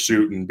rubber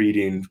suit and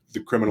beating the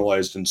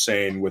criminalized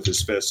insane with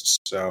his fists.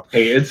 So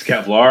Hey, it's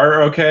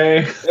Kevlar,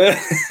 okay?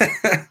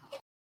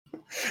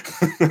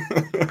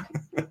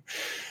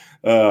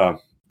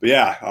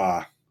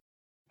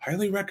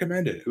 Highly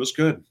recommend it. It was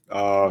good.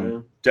 Yeah.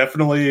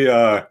 Definitely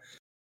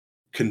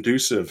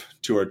conducive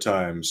to our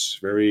times.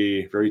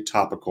 Very, very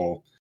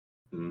topical.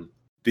 Mm.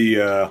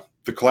 The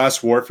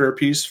class warfare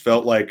piece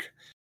felt like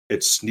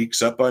it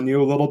sneaks up on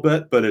you a little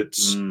bit, but it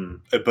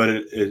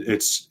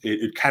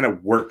kind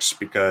of works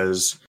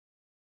because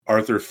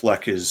Arthur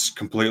Fleck is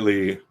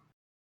completely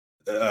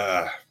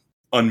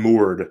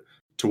unmoored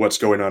to what's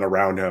going on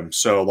around him.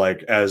 So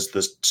like as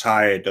the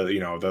tide,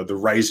 the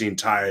rising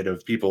tide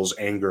of people's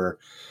anger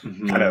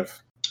kind of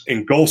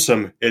engulfs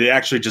him, it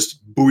actually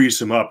just buoys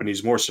him up, and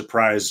he's more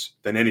surprised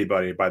than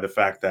anybody by the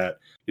fact that,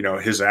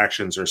 his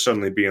actions are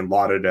suddenly being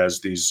lauded as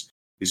these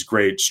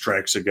great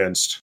strikes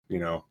against,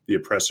 the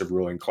oppressive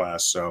ruling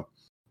class. So,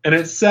 and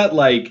it's set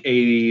like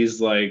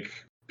 80s, like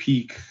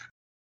peak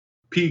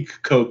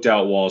coked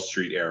out Wall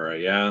Street era,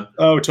 yeah.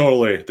 Oh,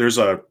 totally. There's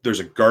a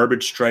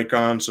garbage strike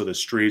on, so the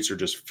streets are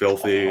just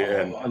filthy.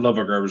 And I love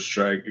a garbage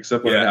strike,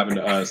 except when it happened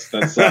to us.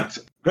 That sucked.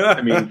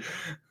 I mean,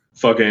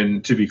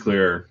 fucking, to be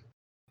clear,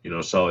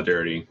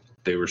 solidarity.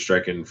 They were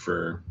striking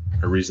for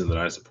a reason that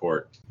I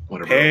support.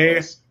 Whatever.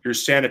 Pay your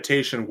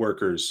sanitation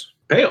workers.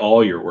 Pay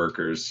all your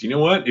workers. You know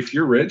what? If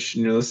you're rich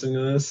and you're listening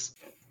to this,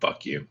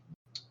 fuck you.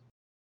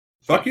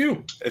 Fuck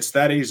you. It's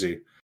that easy.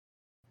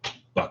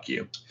 Fuck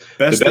you.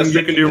 Best thing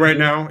you can do right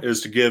now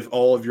is to give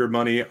all of your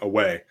money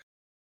away.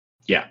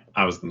 Yeah,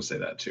 I was going to say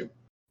that too.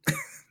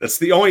 That's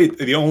the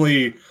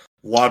only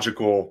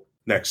logical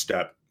next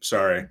step.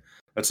 Sorry.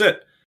 That's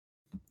it.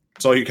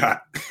 That's all you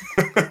got.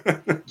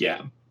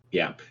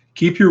 Yeah.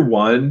 Keep your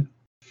one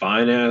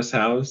fine ass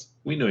house.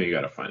 We know you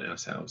got a fine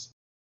ass house.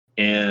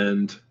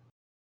 And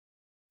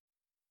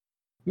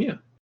yeah,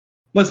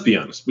 let's be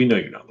honest. We know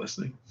you're not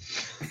listening.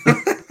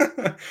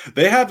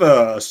 They have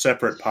a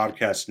separate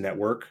podcast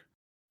network.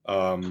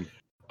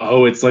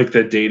 It's like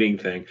the dating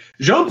thing.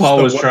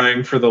 Jean-Paul was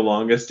trying for the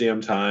longest damn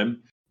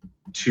time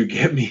to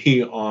get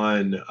me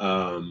on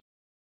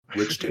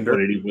Rich Tinder.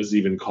 What it was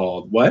even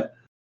called. What?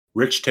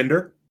 Rich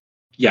Tinder?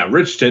 Yeah,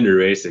 Rich Tinder,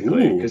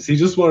 basically. Because he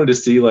just wanted to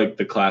see like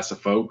the class of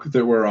folk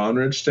that were on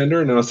Rich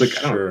Tinder, and I was like,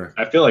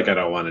 I feel like I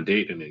don't want to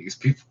date any of these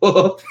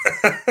people.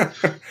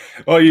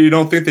 Oh, you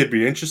don't think they'd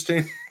be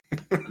interesting?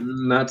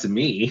 Not to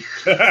me.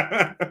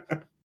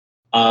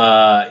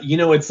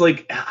 It's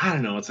like, I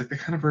don't know, it's like the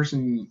kind of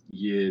person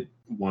you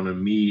want to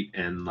meet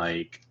and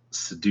like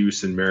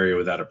seduce and marry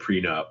without a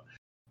prenup.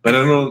 But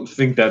I don't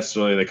think that's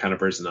really the kind of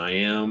person I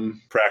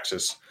am.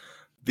 Praxis.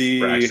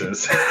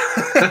 Praxis.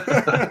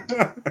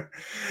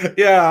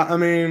 Yeah, I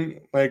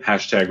mean, like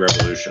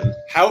 #revolution.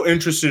 How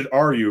interested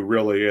are you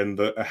really in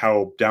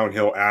how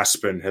downhill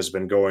Aspen has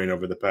been going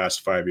over the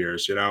past 5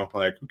 years?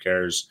 Like who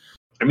cares?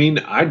 I mean,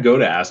 I'd go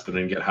to Aspen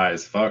and get high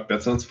as fuck.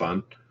 That sounds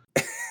fun.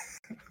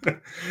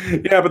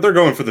 Yeah, but they're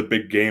going for the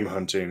big game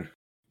hunting.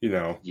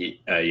 Yeah,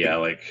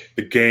 like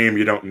the game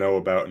you don't know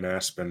about in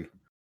Aspen.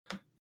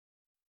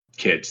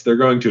 Kids. They're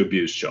going to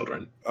abuse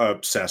children.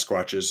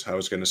 Sasquatches, I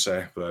was going to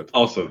say, but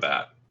also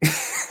that.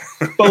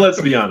 But let's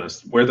be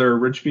honest, where there are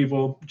rich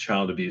people,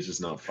 child abuse is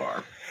not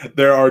far.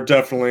 There are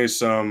definitely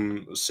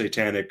some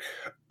satanic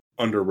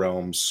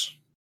underrealms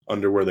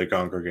under where they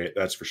congregate.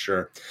 That's for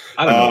sure.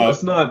 I don't know.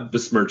 Let's not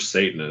besmirch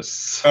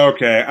Satanists.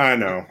 Okay, I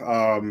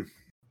know.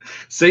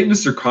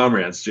 Satanists are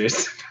comrades,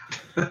 Jason.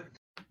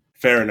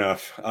 Fair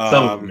enough.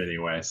 Some of them,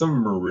 anyway. Some of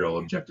them are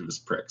real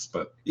objectivist pricks,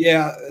 but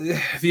yeah,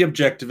 the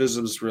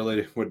objectivism is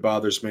really what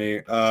bothers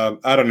me.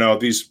 I don't know,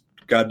 these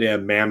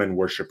goddamn Mammon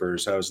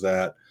worshippers. How's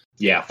that?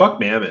 Yeah, fuck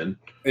Mammon.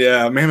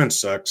 Yeah, Mammon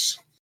sucks.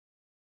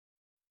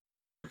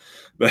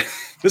 But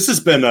this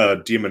has been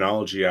a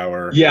demonology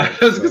hour. Yeah,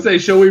 I was gonna say,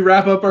 shall we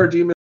wrap up our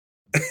demon?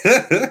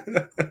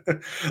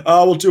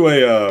 We'll do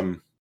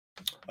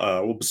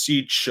we'll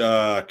beseech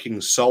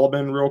King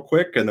Solomon real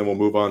quick, and then we'll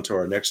move on to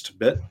our next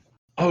bit.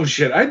 Oh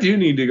shit, I do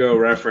need to go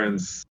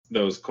reference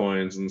those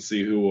coins and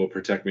see who will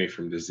protect me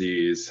from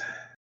disease.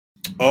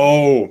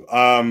 Oh,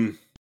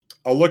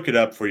 I'll look it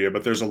up for you,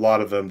 but there's a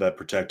lot of them that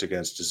protect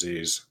against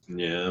disease.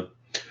 Yeah.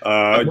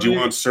 Do you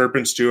want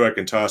serpents too? I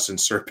can toss in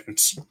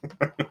serpents.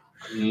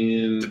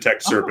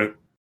 Detect serpent.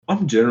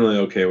 I'm generally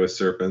okay with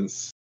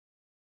serpents.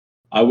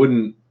 I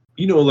wouldn't,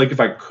 like if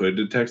I could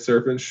detect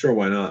serpents, sure,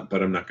 why not?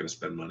 But I'm not going to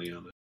spend money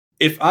on it.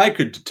 If I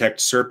could detect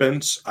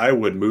serpents, I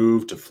would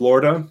move to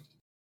Florida.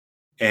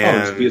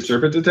 And just be a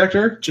serpent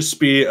detector? Just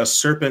be a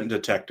serpent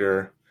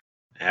detector.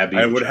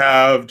 I would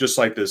have just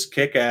like this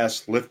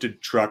kick-ass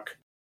lifted truck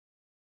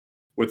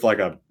with like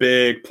a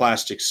big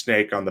plastic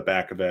snake on the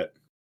back of it.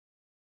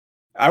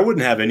 I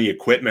wouldn't have any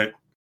equipment.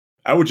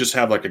 I would just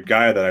have like a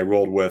guy that I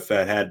rolled with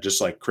that had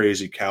just like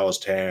crazy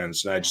calloused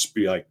hands, and I'd just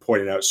be like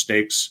pointing out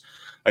snakes.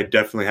 I'd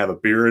definitely have a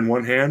beer in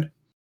one hand.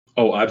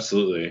 Oh,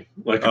 absolutely.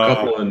 Like a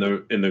couple in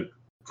the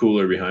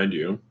cooler behind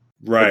you.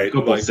 Right. Like a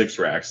couple like,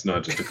 6-racks,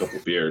 not just a couple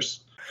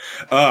beers.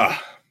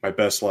 My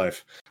best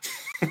life.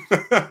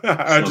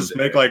 I just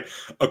make like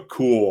a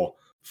cool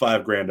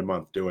 $5,000 a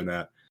month doing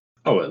that.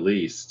 Oh, at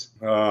least.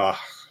 None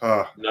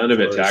of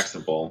it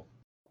taxable.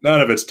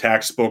 None of it's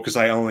taxable because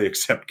I only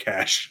accept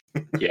cash.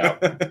 Yeah.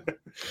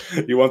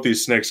 You want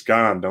these snakes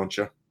gone, don't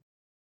you?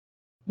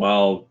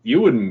 Well,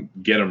 you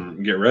wouldn't get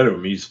rid of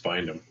them. You just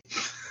find them.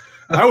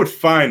 I would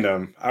find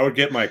them. I would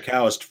get my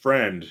calloused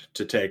friend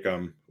to take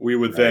them. We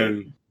would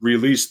then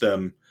release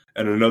them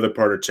in another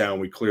part of town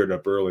we cleared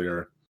up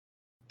earlier.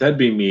 That'd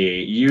be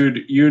me.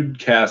 You'd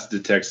cast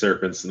Detect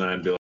Serpents, and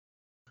I'd be like,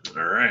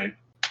 all right,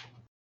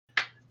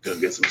 go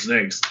get some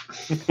snakes.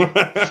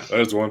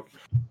 There's one.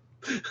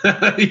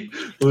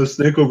 Well, a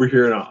snake over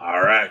here. And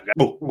all right.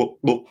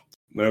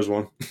 There's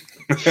one.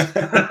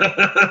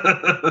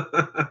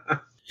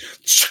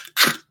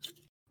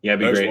 Yeah, it'd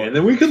be great. One. And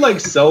then we could like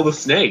sell the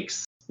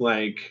snakes.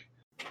 Like,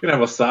 we could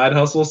have a side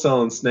hustle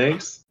selling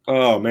snakes.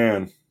 Oh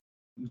man.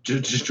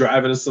 Just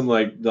driving to some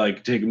like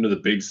take them to the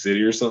big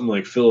city or something,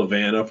 like fill a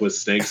van up with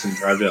snakes and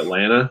drive to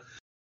Atlanta.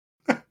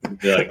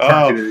 Be like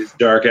parking in these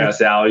dark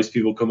ass alleys.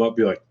 People come up,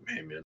 be like,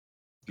 "Hey man,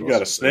 you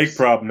got a snake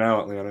problem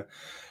now, Atlanta.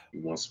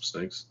 You want some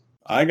snakes?"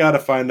 I gotta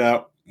find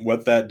out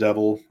what that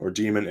devil or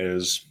demon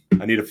is.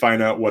 I need to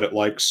find out what it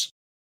likes,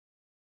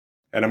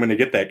 and I'm gonna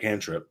get that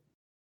cantrip.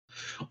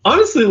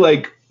 Honestly,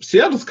 like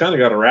Seattle's kind of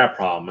got a rat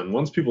problem, and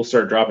once people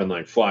start dropping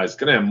like flies, it's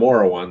gonna have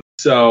more of one.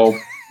 So.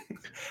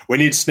 We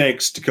need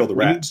snakes to kill the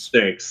rats.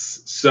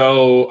 Snakes.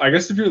 So I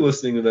guess if you're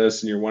listening to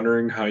this and you're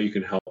wondering how you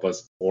can help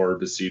us more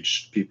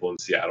besieged people in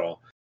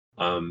Seattle,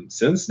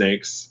 send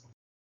snakes.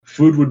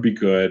 Food would be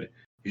good.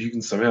 If you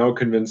can somehow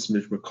convince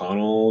Mitch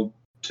McConnell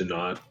to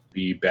not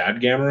be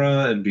bad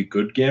Gamera and be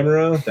good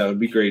Gamera, that would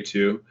be great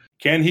too.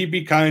 Can he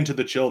be kind to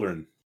the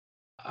children?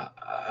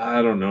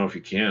 I don't know if he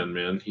can,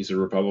 man. He's a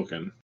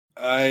Republican.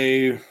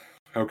 Okay,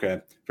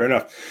 fair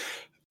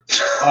enough.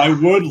 I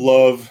would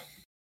love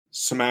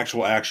some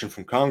actual action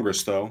from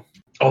Congress, though.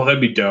 Oh, that'd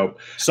be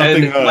dope.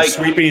 Something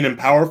sweeping and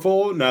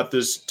powerful, not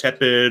this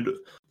tepid,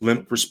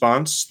 limp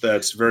response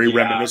that's very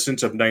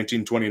reminiscent of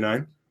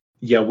 1929.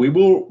 Yeah, we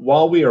will.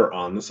 While we are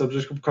on the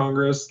subject of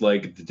Congress,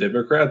 like the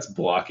Democrats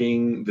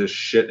blocking this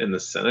shit in the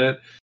Senate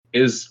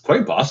is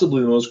quite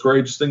possibly the most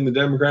courageous thing the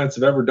Democrats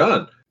have ever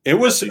done. It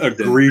was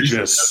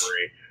egregious.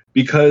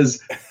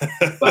 Because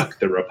fuck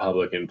the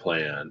Republican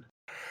plan.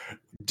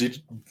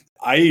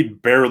 I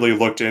barely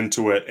looked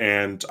into it,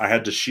 and I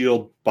had to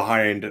shield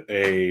behind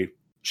a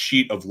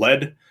sheet of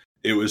lead.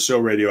 It was so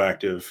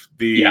radioactive.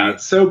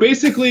 So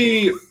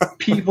basically,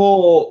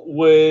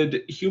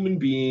 human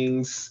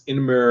beings in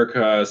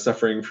America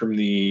suffering from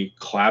the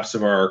collapse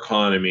of our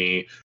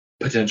economy,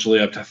 potentially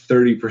up to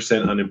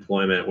 30%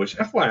 unemployment, which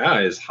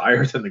FYI is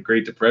higher than the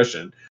Great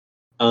Depression.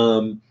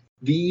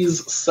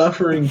 These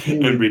suffering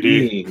human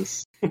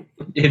beings,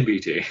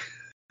 NBT.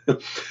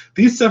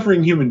 These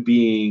suffering human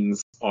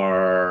beings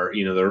are,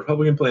 the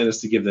Republican plan is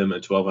to give them a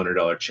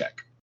 $1,200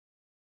 check.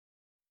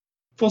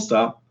 Full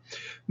stop.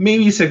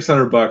 Maybe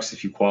 $600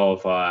 if you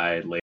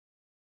qualify later.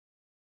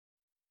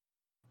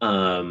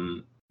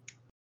 I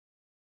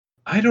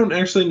don't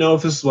actually know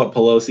if this is what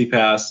Pelosi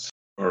passed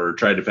or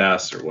tried to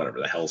pass or whatever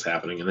the hell's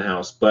happening in the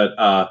House, but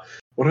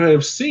what I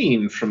have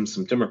seen from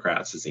some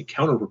Democrats is a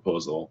counter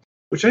proposal,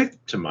 which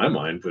to my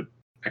mind, would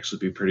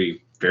actually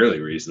be fairly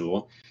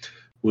reasonable.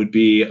 Would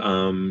be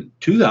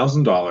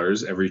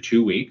 $2,000 every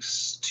 2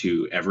 weeks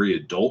to every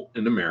adult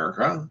in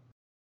America.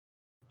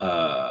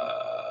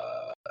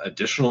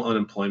 Additional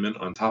unemployment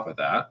on top of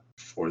that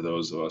for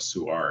those of us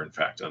who are in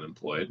fact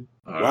unemployed.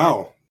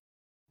 Wow,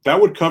 that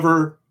would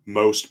cover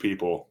most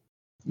people.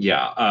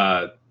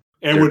 Yeah,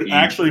 it would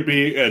actually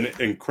be an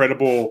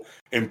incredible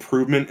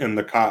improvement in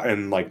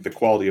the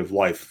quality of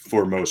life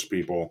for most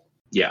people.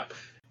 Yeah,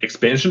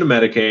 expansion of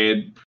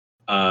Medicaid,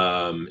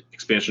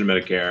 expansion of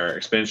Medicare,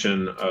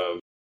 expansion of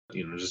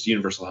just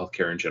universal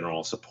healthcare in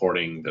general,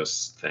 supporting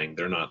this thing.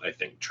 They're not, I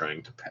think,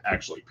 trying to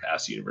actually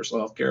pass universal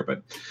healthcare,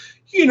 but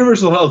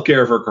universal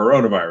healthcare for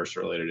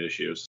coronavirus-related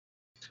issues.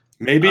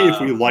 Maybe if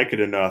we like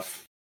it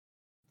enough,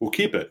 we'll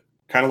keep it.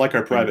 Kind of like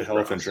our private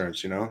health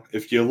insurance,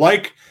 If you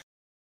like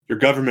your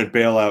government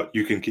bailout,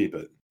 you can keep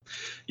it.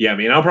 Yeah, I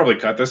mean, I'll probably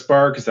cut this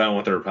part because I don't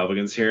want the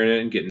Republicans hearing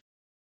it and getting.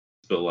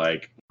 But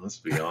let's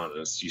be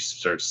honest, you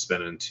start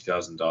spending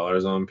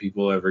 $2,000 on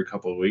people every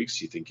couple of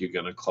weeks, you think you're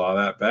gonna claw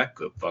that back?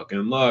 Good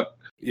fucking luck.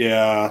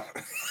 Yeah.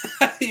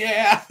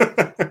 Yeah.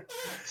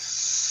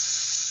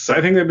 So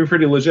I think that'd be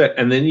pretty legit.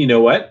 And then you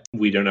know what?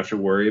 We don't have to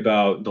worry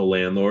about the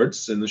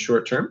landlords in the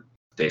short term.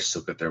 They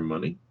still get their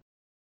money.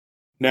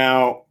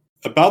 Now,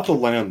 about the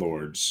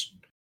landlords,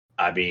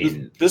 I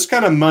mean, this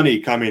kind of money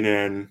coming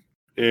in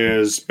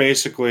is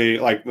basically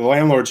like the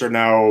landlords are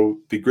now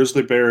the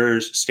grizzly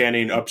bears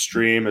standing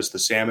upstream as the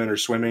salmon are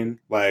swimming.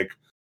 How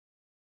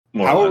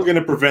are we going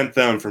to prevent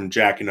them from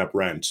jacking up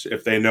rent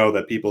if they know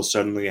that people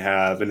suddenly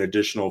have an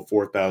additional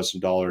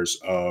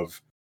 $4,000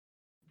 of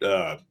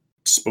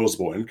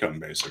disposable income,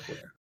 basically?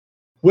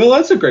 Well,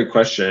 that's a great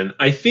question.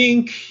 I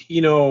think, I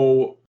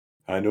know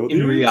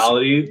in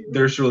reality,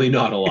 there's really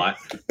not a lot.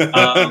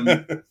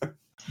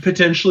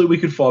 Potentially, we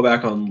could fall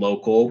back on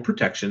local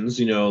protections.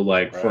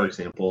 For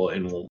example,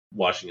 in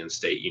Washington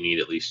State, you need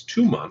at least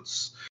 2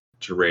 months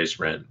to raise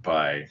rent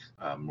by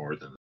more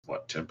than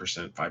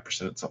 10%,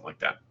 5%, something like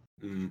that.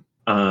 Mm.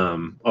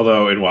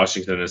 Although in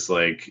Washington, it's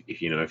like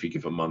if you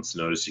give a month's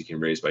notice, you can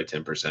raise by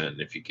 10%,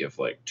 and if you give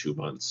like 2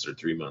 months or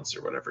 3 months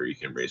or whatever, you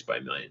can raise by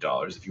 $1 million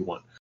if you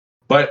want.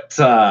 But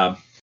I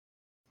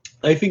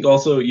think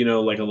also,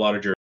 like a lot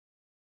of jurisdictions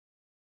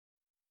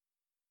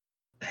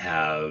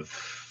have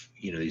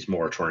these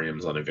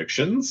moratoriums on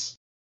evictions,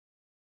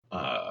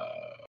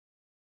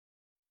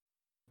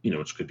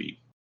 which could be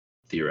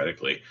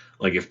theoretically,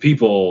 like if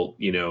people,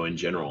 in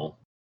general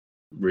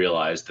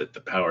realize that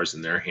the power's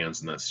in their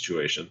hands in that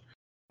situation,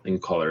 they can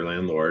call their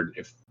landlord.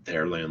 If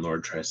their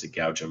landlord tries to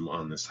gouge them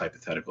on this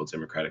hypothetical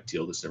Democratic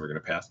deal that's never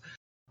going to pass,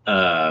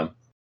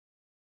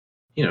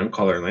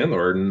 call their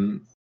landlord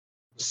and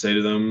say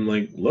to them,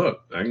 like,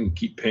 look, I can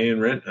keep paying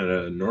rent at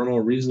a normal,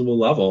 reasonable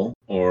level,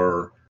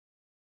 or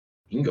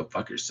you can go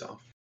fuck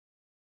yourself.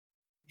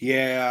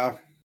 Yeah,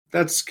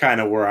 that's kind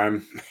of where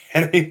I'm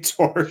heading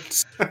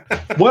towards.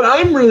 What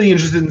I'm really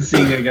interested in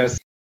seeing, I guess,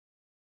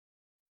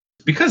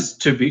 because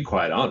to be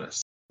quite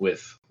honest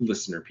with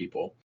listener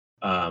people,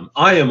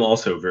 I am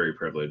also very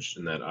privileged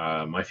in that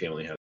my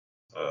family has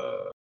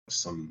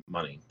some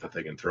money that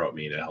they can throw at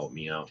me to help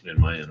me out in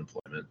my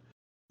unemployment.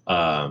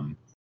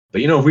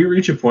 But if we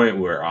reach a point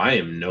where I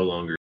am no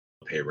longer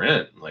able to pay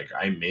rent, like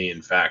I may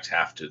in fact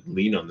have to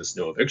lean on this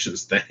no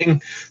evictions thing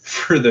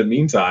for the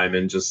meantime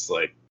and just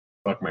like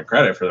fuck my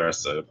credit for the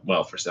rest of,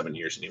 for 7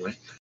 years anyway.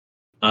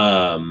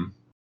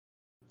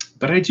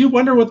 But I do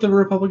wonder what the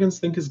Republicans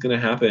think is going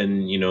to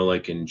happen,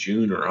 like in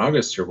June or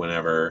August or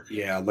whenever.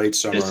 Yeah, late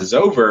summer. This is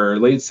over,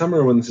 late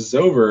summer when this is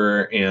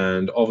over,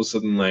 and all of a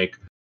sudden like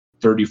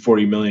 30,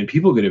 40 million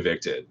people get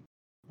evicted.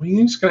 What do you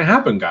think is going to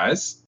happen,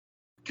 guys?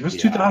 Give us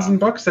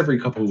 $2,000 every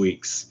couple of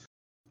weeks,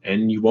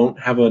 and you won't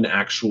have an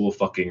actual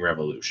fucking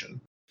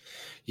revolution.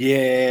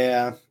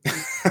 Yeah.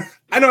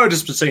 I know I've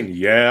just been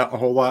saying a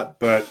whole lot,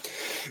 but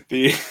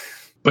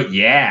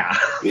yeah.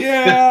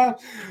 Yeah.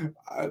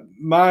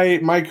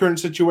 My current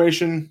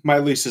situation, my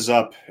lease is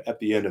up at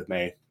the end of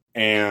May,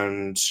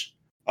 and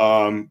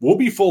we'll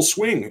be full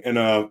swing in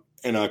a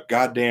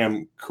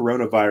goddamn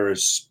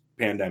coronavirus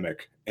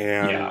pandemic.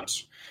 And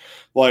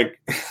like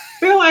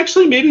they'll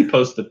actually maybe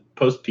post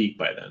peak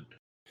by then.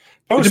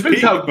 It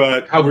depends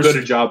how good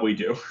a job we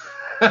do.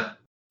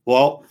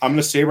 Well, I'm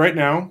going to say right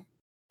now,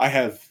 I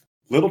have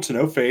little to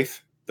no faith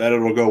that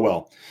it'll go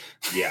well.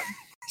 Yeah.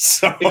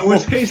 So in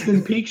which case,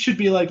 then peak should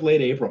be like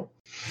late April.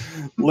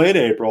 Late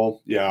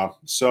April, yeah.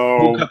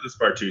 So we'll cut this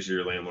part too, so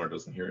your landlord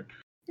doesn't hear it.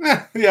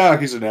 Yeah,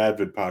 he's an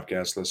avid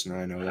podcast listener.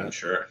 I know that. I'm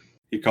sure.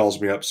 He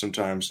calls me up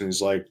sometimes and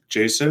he's like,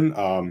 "Jason,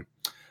 I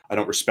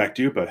don't respect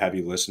you, but have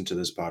you listened to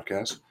this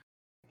podcast?"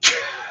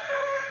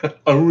 I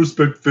don't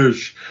respect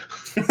fish.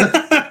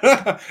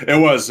 It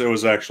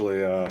was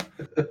actually well,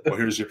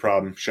 here's your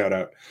problem. Shout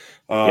out.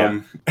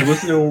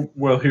 Listen to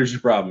well, here's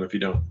your problem if you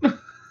don't.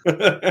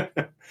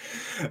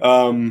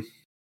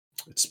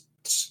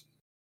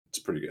 It's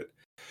pretty good.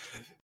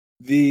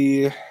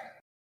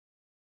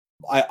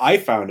 I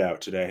found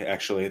out today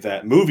actually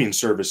that moving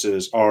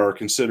services are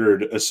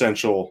considered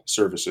essential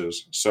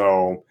services.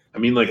 So I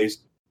mean, like, they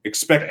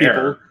expect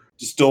people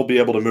to still be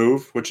able to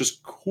move, which is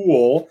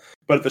cool,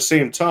 but at the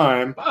same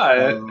time,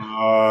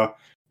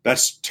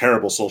 that's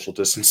terrible social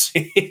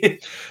distancing,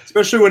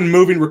 especially when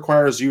moving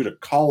requires you to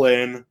call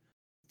in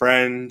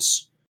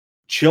friends,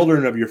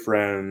 children of your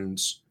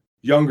friends,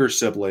 younger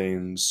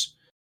siblings,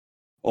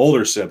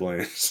 older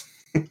siblings.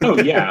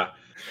 Oh, yeah.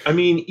 I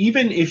mean,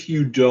 even if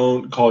you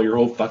don't call your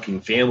whole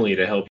fucking family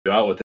to help you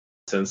out with it,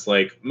 since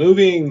like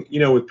moving,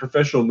 with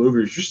professional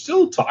movers, you're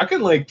still talking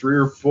like 3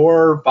 or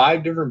 4 or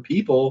 5 different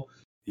people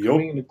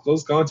coming into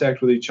close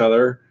contact with each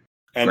other.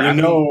 And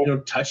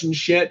grabbing, touching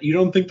shit. You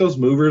don't think those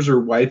movers are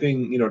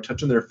wiping,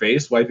 touching their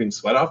face, wiping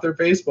sweat off their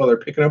face while they're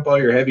picking up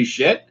all your heavy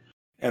shit?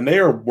 And they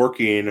are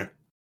working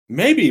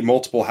maybe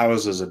multiple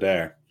houses a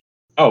day.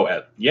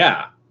 Oh,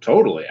 yeah,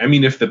 totally. I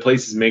mean, if the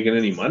place is making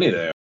any money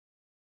there.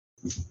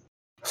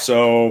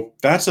 So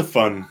that's a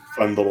fun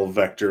little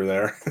vector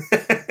there.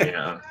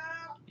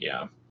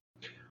 Yeah.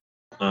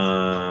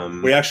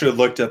 We actually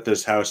looked at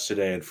this house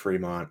today in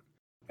Fremont,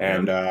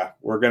 and I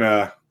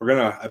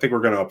think we're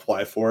gonna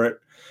apply for it.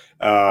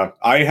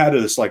 I had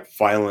this like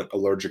violent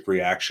allergic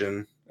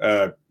reaction.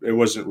 It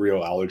wasn't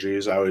real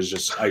allergies. I was.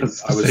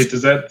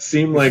 Does that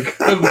seem like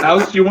a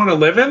house you want to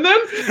live in? Then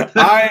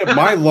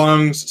my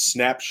lungs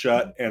snapped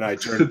shut and I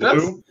turned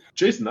blue.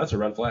 Jason, that's a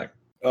red flag.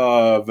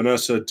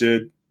 Vanessa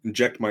did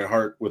inject my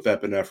heart with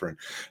epinephrine.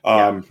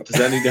 Does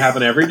that need to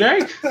happen every day?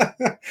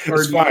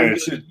 It's fine.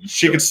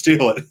 She could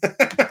steal it.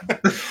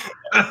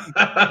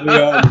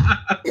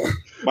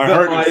 My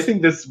heart. I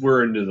think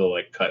we're into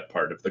the cut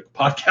part of the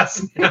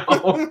podcast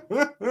now.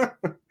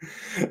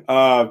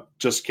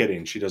 Just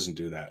kidding. She doesn't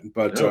do that.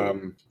 But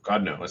No.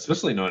 God, no.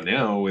 Especially not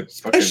now with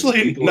Especially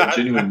fucking people in not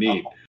genuine now.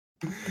 need.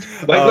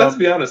 Like, let's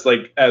be honest.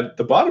 Like, at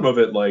the bottom of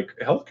it, like,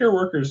 healthcare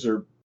workers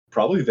are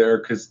probably there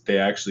because they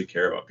actually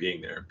care about being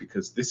there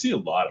because they see a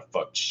lot of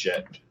fucked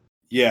shit.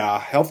 Yeah,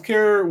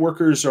 healthcare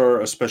workers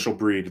are a special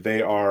breed.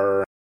 They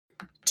are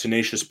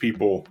tenacious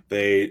people.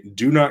 They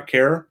do not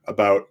care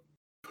about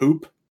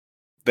poop.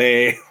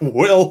 They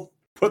will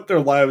put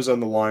their lives on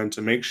the line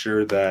to make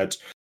sure that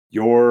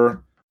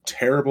your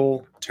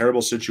terrible,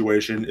 terrible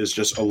situation is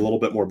just a little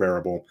bit more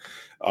bearable.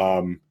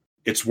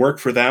 It's work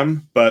for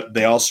them, but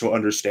they also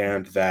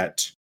understand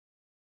that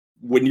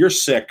when you're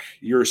sick,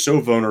 you're so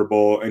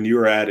vulnerable and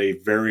you're at a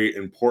very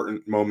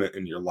important moment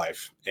in your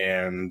life.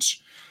 And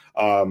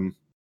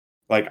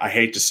like, I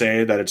hate to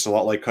say that it's a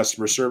lot like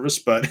customer service,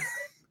 but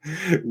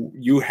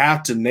you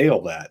have to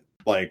nail that.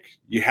 Like,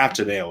 you have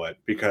to nail it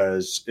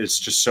because it's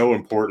just so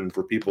important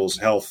for people's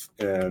health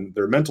and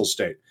their mental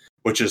state,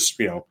 which is,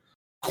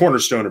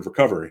 cornerstone of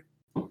recovery.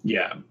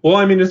 Yeah. Well,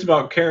 I mean, it's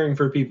about caring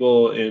for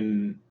people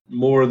in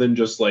more than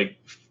just like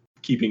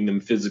keeping them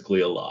physically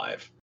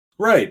alive.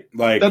 Right.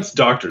 Like, that's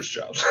doctors'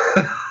 jobs.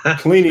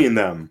 Cleaning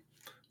them,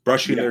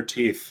 brushing their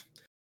teeth,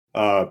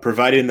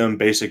 providing them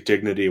basic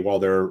dignity while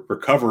they're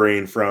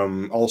recovering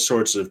from all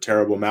sorts of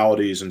terrible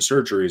maladies and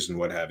surgeries and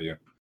what have you.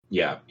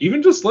 Yeah.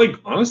 Even just like,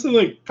 honestly,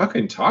 like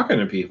fucking talking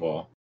to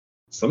people.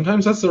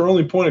 Sometimes that's their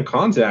only point of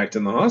contact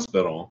in the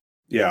hospital.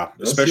 Yeah,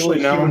 That's especially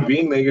the only now. human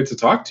being they get to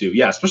talk to.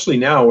 Yeah, especially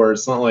now where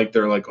it's not like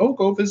they're like, oh,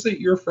 go visit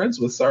your friends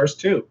with SARS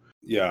too.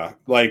 Yeah,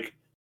 like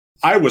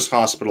I was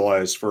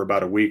hospitalized for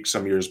about a week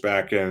some years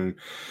back, and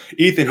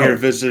Ethan here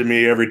visited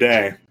me every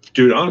day.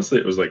 Dude, honestly,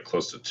 it was like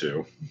close to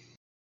 2.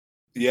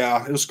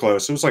 Yeah, it was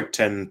close. It was like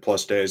 10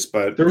 plus days,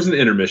 but there was an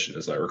intermission,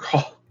 as I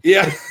recall.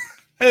 Yeah,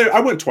 I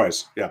went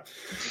twice. Yeah,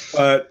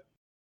 but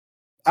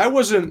I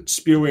wasn't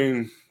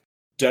spewing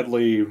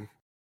deadly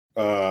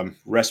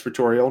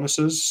respiratory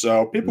illnesses,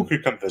 so people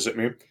could come visit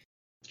me.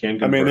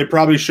 I mean, they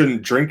probably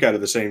shouldn't drink out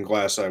of the same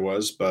glass I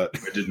was, but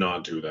I did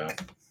not do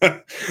that.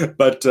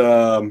 But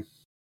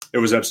it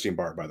was Epstein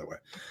Barr, by the way,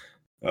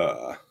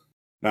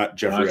 not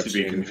Jeffrey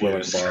Epstein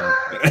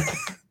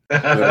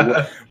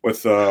Bar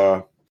with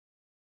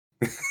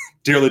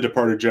dearly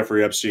departed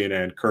Jeffrey Epstein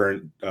and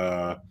current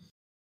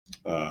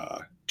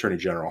Attorney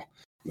General.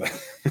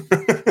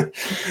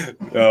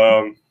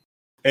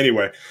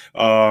 Anyway.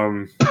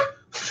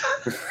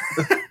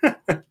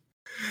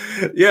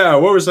 Yeah,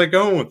 where was I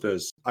going with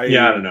this? I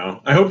don't know.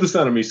 I hope the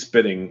sound of me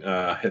spitting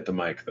hit the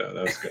mic, though.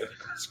 That was good.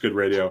 It's good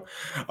radio.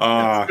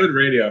 It's good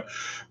radio.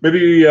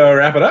 Maybe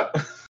wrap it up?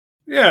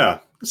 Yeah,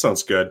 that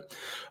sounds good.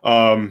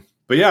 But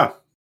yeah.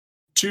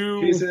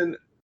 Jason,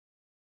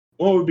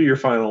 what would be your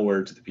final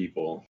word to the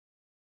people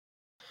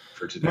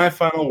for today? My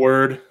final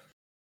word,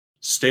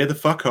 stay the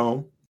fuck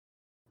home.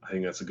 I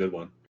think that's a good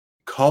one.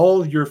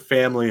 Call your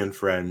family and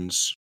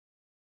friends.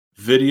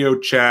 Video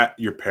chat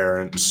your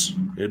parents.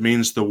 It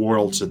means the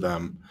world to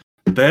them.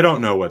 They don't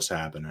know what's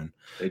happening.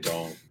 They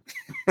don't.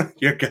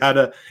 You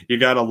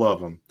gotta love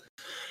them.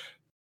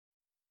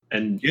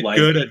 And get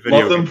good at video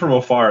love them from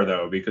afar,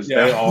 though, because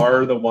they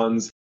are the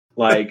ones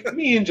like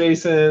me and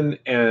Jason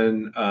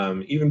and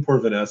even poor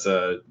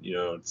Vanessa,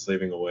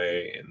 slaving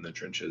away in the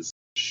trenches.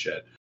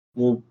 Shit,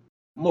 will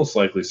most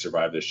likely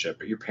survive this shit.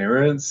 But your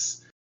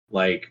parents,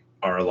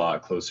 are a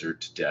lot closer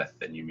to death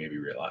than you maybe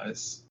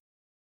realize.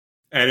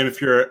 And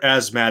if you're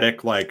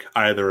asthmatic like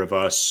either of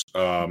us,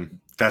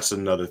 that's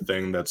another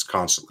thing that's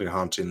constantly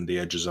haunting the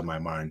edges of my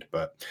mind.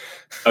 But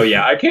oh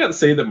yeah, I can't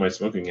say that my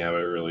smoking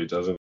habit really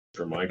doesn't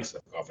for my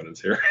self-confidence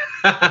here.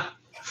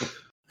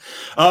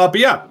 But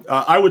yeah,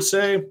 I would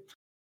say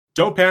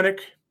don't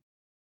panic.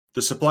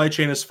 The supply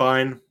chain is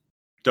fine.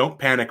 Don't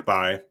panic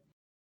buy.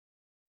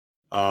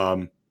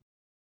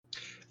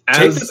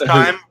 Take this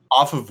time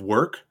off of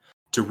work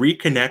to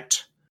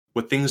reconnect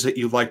with things that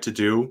you like to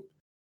do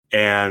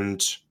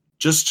and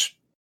just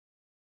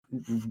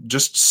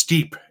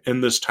steep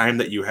in this time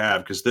that you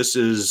have, because this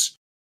is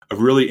a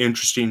really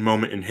interesting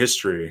moment in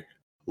history.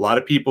 A lot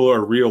of people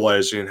are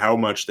realizing how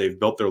much they've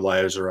built their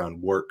lives around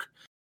work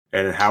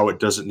and how it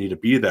doesn't need to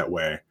be that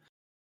way.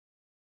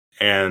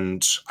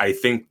 And I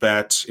think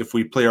that if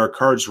we play our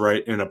cards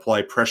right and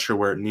apply pressure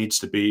where it needs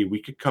to be,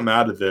 we could come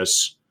out of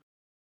this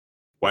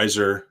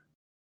wiser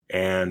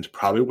and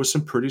probably with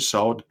some pretty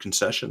solid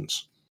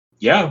concessions.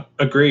 Yeah,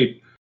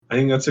 agreed. I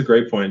think that's a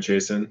great point,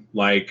 Jason.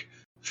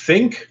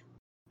 Think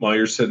while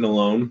you're sitting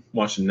alone,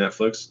 watching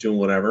Netflix, doing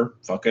whatever,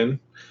 fucking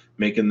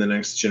making the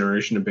next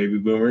generation of baby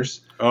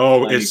boomers.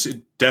 Oh, it's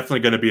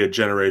definitely going to be a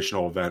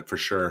generational event for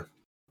sure.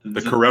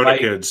 The Corona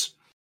kids.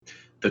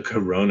 The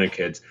Corona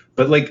kids.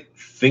 But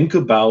think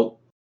about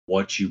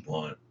what you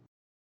want.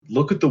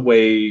 Look at the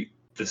way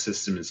the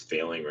system is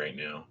failing right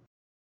now.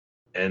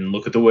 And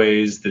look at the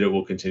ways that it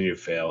will continue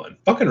to fail. And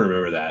fucking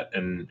remember that.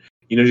 And,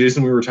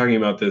 Jason, we were talking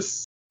about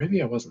this.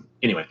 Maybe I wasn't.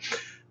 Anyway,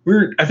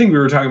 I think we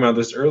were talking about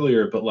this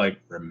earlier, but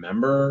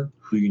remember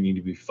who you need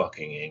to be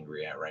fucking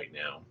angry at right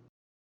now.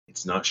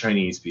 It's not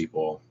Chinese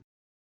people.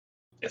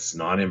 It's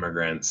not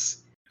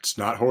immigrants. It's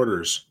not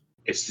hoarders.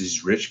 It's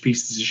these rich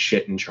pieces of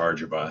shit in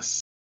charge of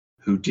us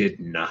who did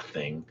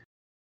nothing.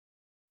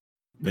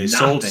 They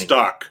sold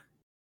stock.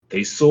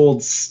 They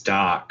sold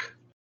stock.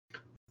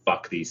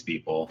 Fuck these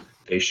people.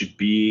 They should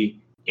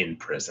be in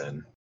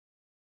prison.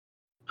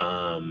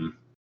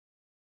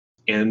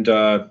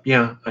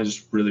 Yeah, I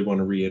just really want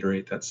to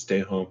reiterate that stay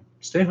home.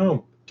 Stay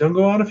home. Don't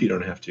go out if you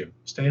don't have to.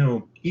 Stay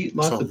home. Eat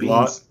lots of beans. A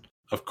lot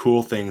of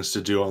cool things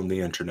to do on the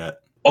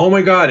internet. Oh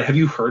my god, have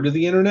you heard of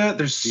the internet?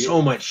 There's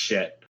so much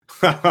shit.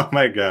 Oh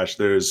my gosh,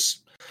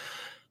 there's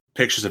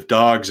pictures of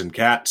dogs and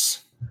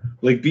cats.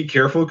 Like, be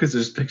careful because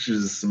there's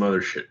pictures of some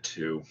other shit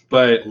too.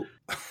 But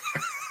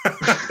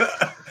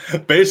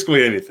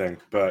basically anything.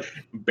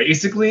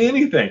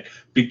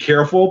 Be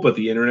careful, but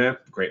the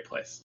internet, great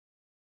place.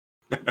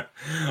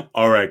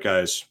 All right,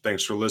 guys.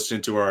 Thanks for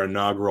listening to our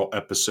inaugural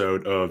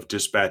episode of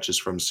Dispatches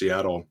from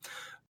Seattle.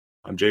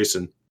 I'm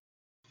Jason.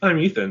 I'm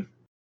Ethan.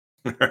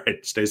 All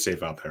right. Stay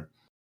safe out there.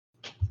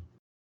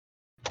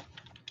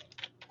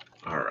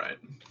 All right.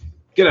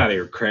 Get out of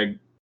here, Craig.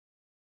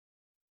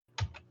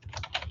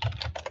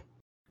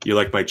 You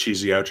like my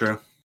cheesy outro?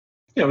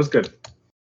 Yeah, it was good.